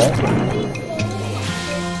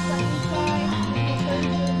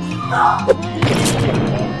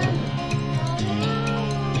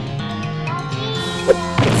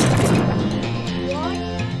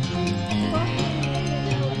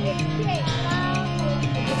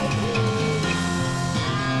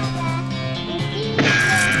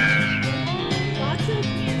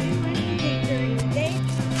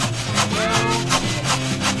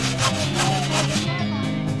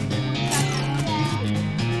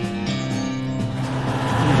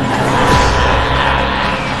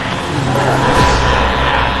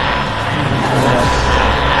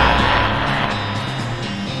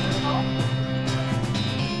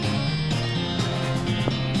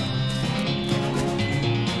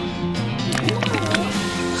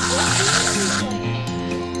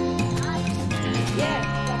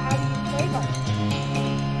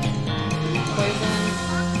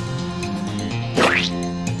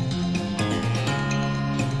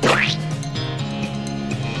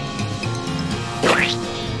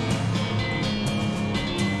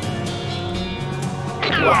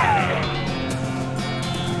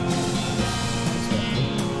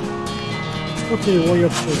Okay, what are you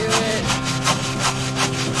up to? Do it.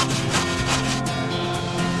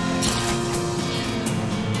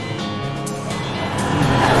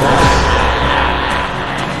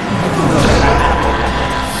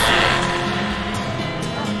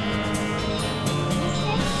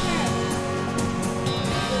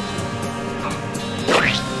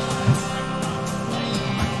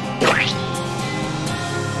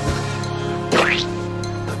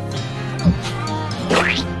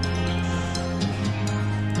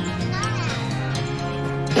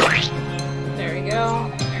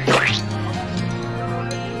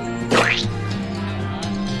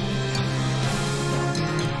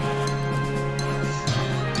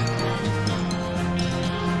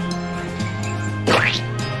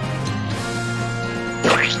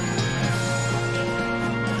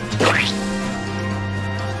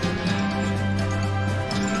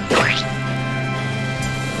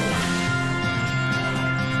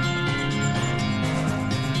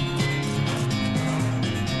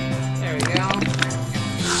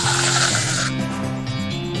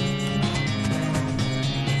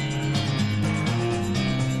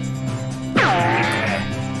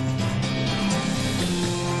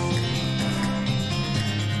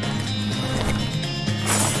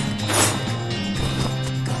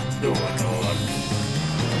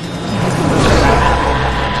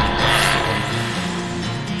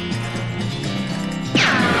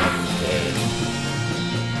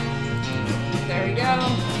 There we go.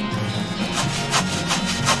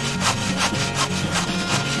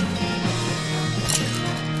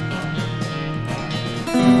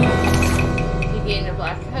 He gained a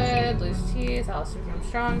black hood, loose teeth, Alice became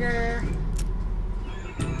stronger.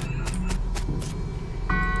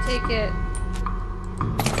 Take it.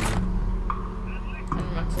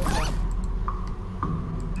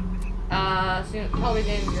 Soon, probably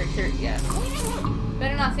didn't recruit, yes.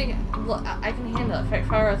 Better not think, look, I can handle it. Fight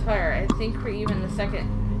fire with fire. I think for even the second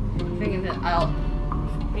thinking that I'll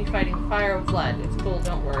be fighting fire with lead. It's cool,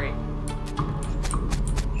 don't worry.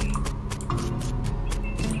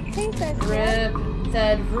 Rip,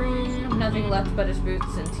 dead room, nothing left but his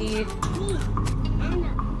boots and teeth.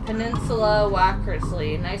 Peninsula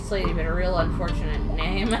Wackersley, nice lady, but a real unfortunate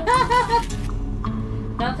name.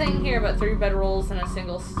 Nothing here but 3 bedrolls and a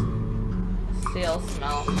single stale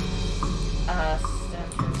smell.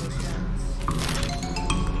 Stench resistance.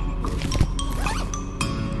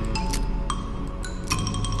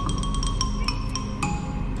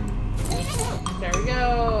 There we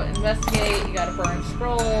go. Investigate. You got a burned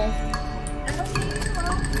scroll.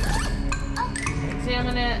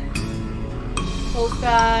 Examine it. Pulls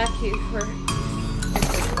back. You put the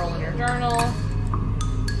scroll in your journal.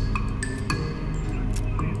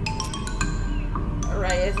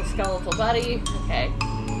 Right, it's a skeletal body. Okay.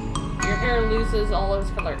 Your hair loses all of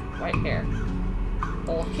its color. White hair.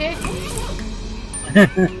 Full kick.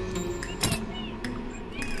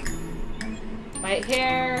 White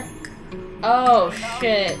hair. Oh,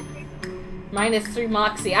 shit. -3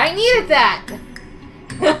 Moxie. I needed that!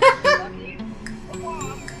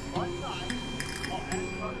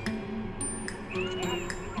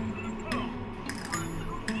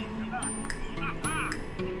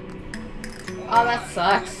 Oh, that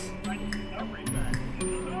sucks.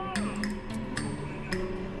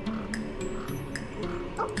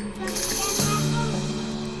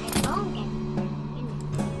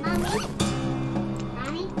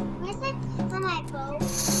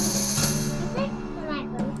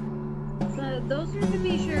 Those are to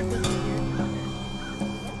be shared with you.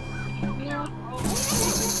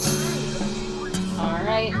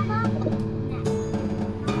 Alright.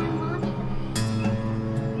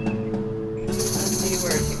 Let's see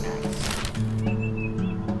where to next.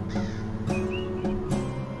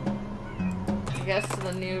 I guess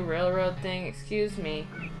the new railroad thing. Excuse me.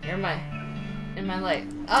 You're in my light.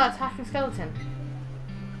 Ah, talking skeleton.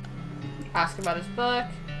 Ask about his book.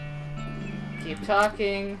 Keep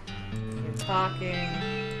talking. Keep talking.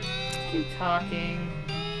 Keep talking.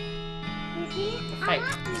 Fight.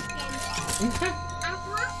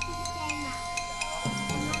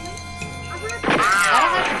 I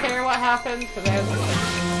don't have to care what happens because I have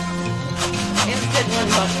instant win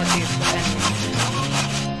button with these enemies.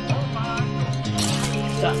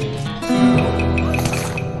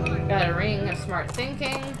 Got a ring of smart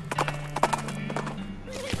thinking.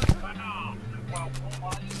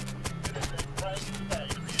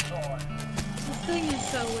 This thing is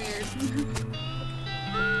so weird.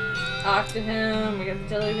 Talk to him. We got the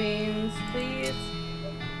jelly beans, please.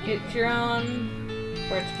 Get your own.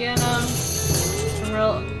 Where'd you get them?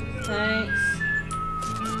 Real thanks.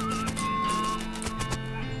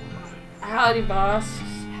 Howdy, boss.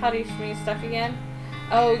 Howdy, me stuck again?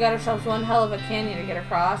 Oh, we got ourselves one hell of a canyon to get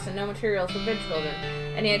across, and no materials for bridge building.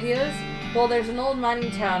 Any ideas? Well, there's an old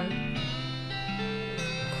mining town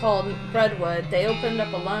called Redwood. They opened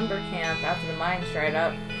up a lumber camp after the mines dried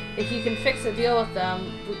up. If you can fix a deal with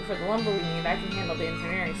them for the lumber we need, I can handle the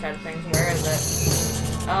engineering side of things. Where is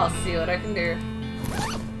it? I'll see what I can do.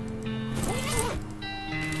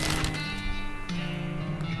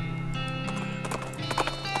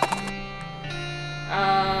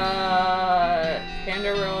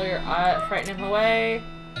 Panda roll your eye, frighten him away.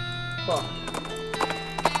 Cool.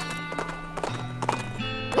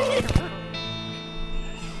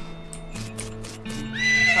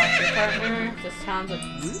 Talk to your partner. This town's a...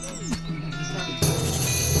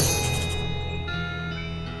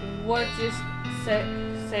 What'd you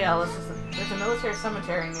say, Alice? There's a military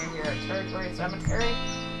cemetery near here. A territory cemetery?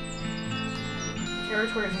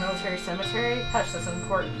 Territory's military cemetery? Hush, that's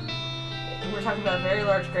important. We're talking about a very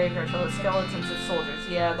large graveyard full of skeletons of soldiers.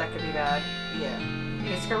 Yeah, that could be bad. Yeah. You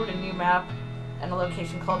discovered a new map and a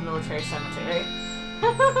location called Military Cemetery.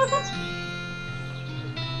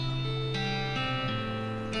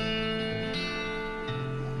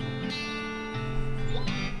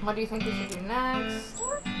 What do you think we should do next?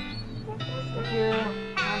 If you're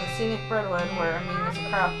on the Scenic Redwood, where I mean, it's a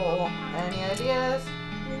crap hole. Any ideas?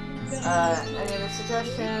 Any other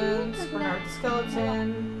suggestions? Bernard the Skeleton.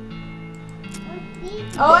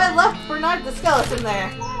 Oh, I left Bernard the Skeleton there.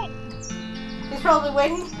 He's probably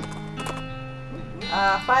waiting.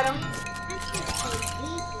 Fight him.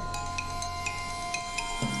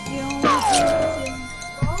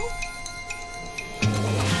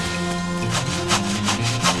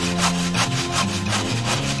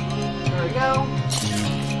 There we go.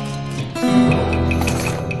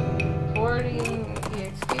 Boarding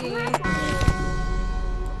EXP.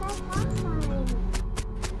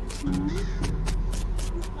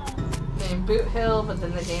 Named Boot Hill, but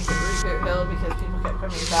then they named it Reboot Hill because people kept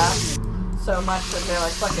coming back so much that they're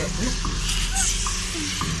like, fuck it.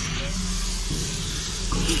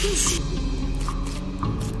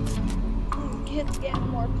 Kids get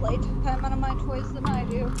more playtime out of my toys than I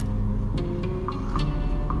do.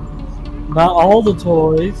 Not all the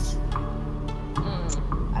toys.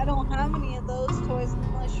 I don't have any of those toys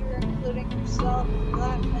unless you're including yourself in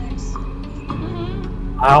that mix.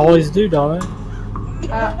 I always do, don't I?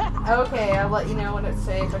 Okay, I'll let you know when it's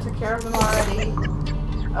safe. I took care of them already.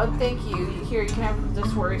 Oh, thank you. Here, you can have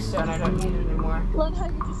this worry stone. I don't need it anymore.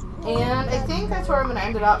 And I think that's where I'm going to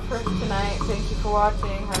end it up for tonight. Thank you for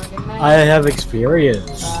watching. Have a good night. I have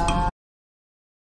experience.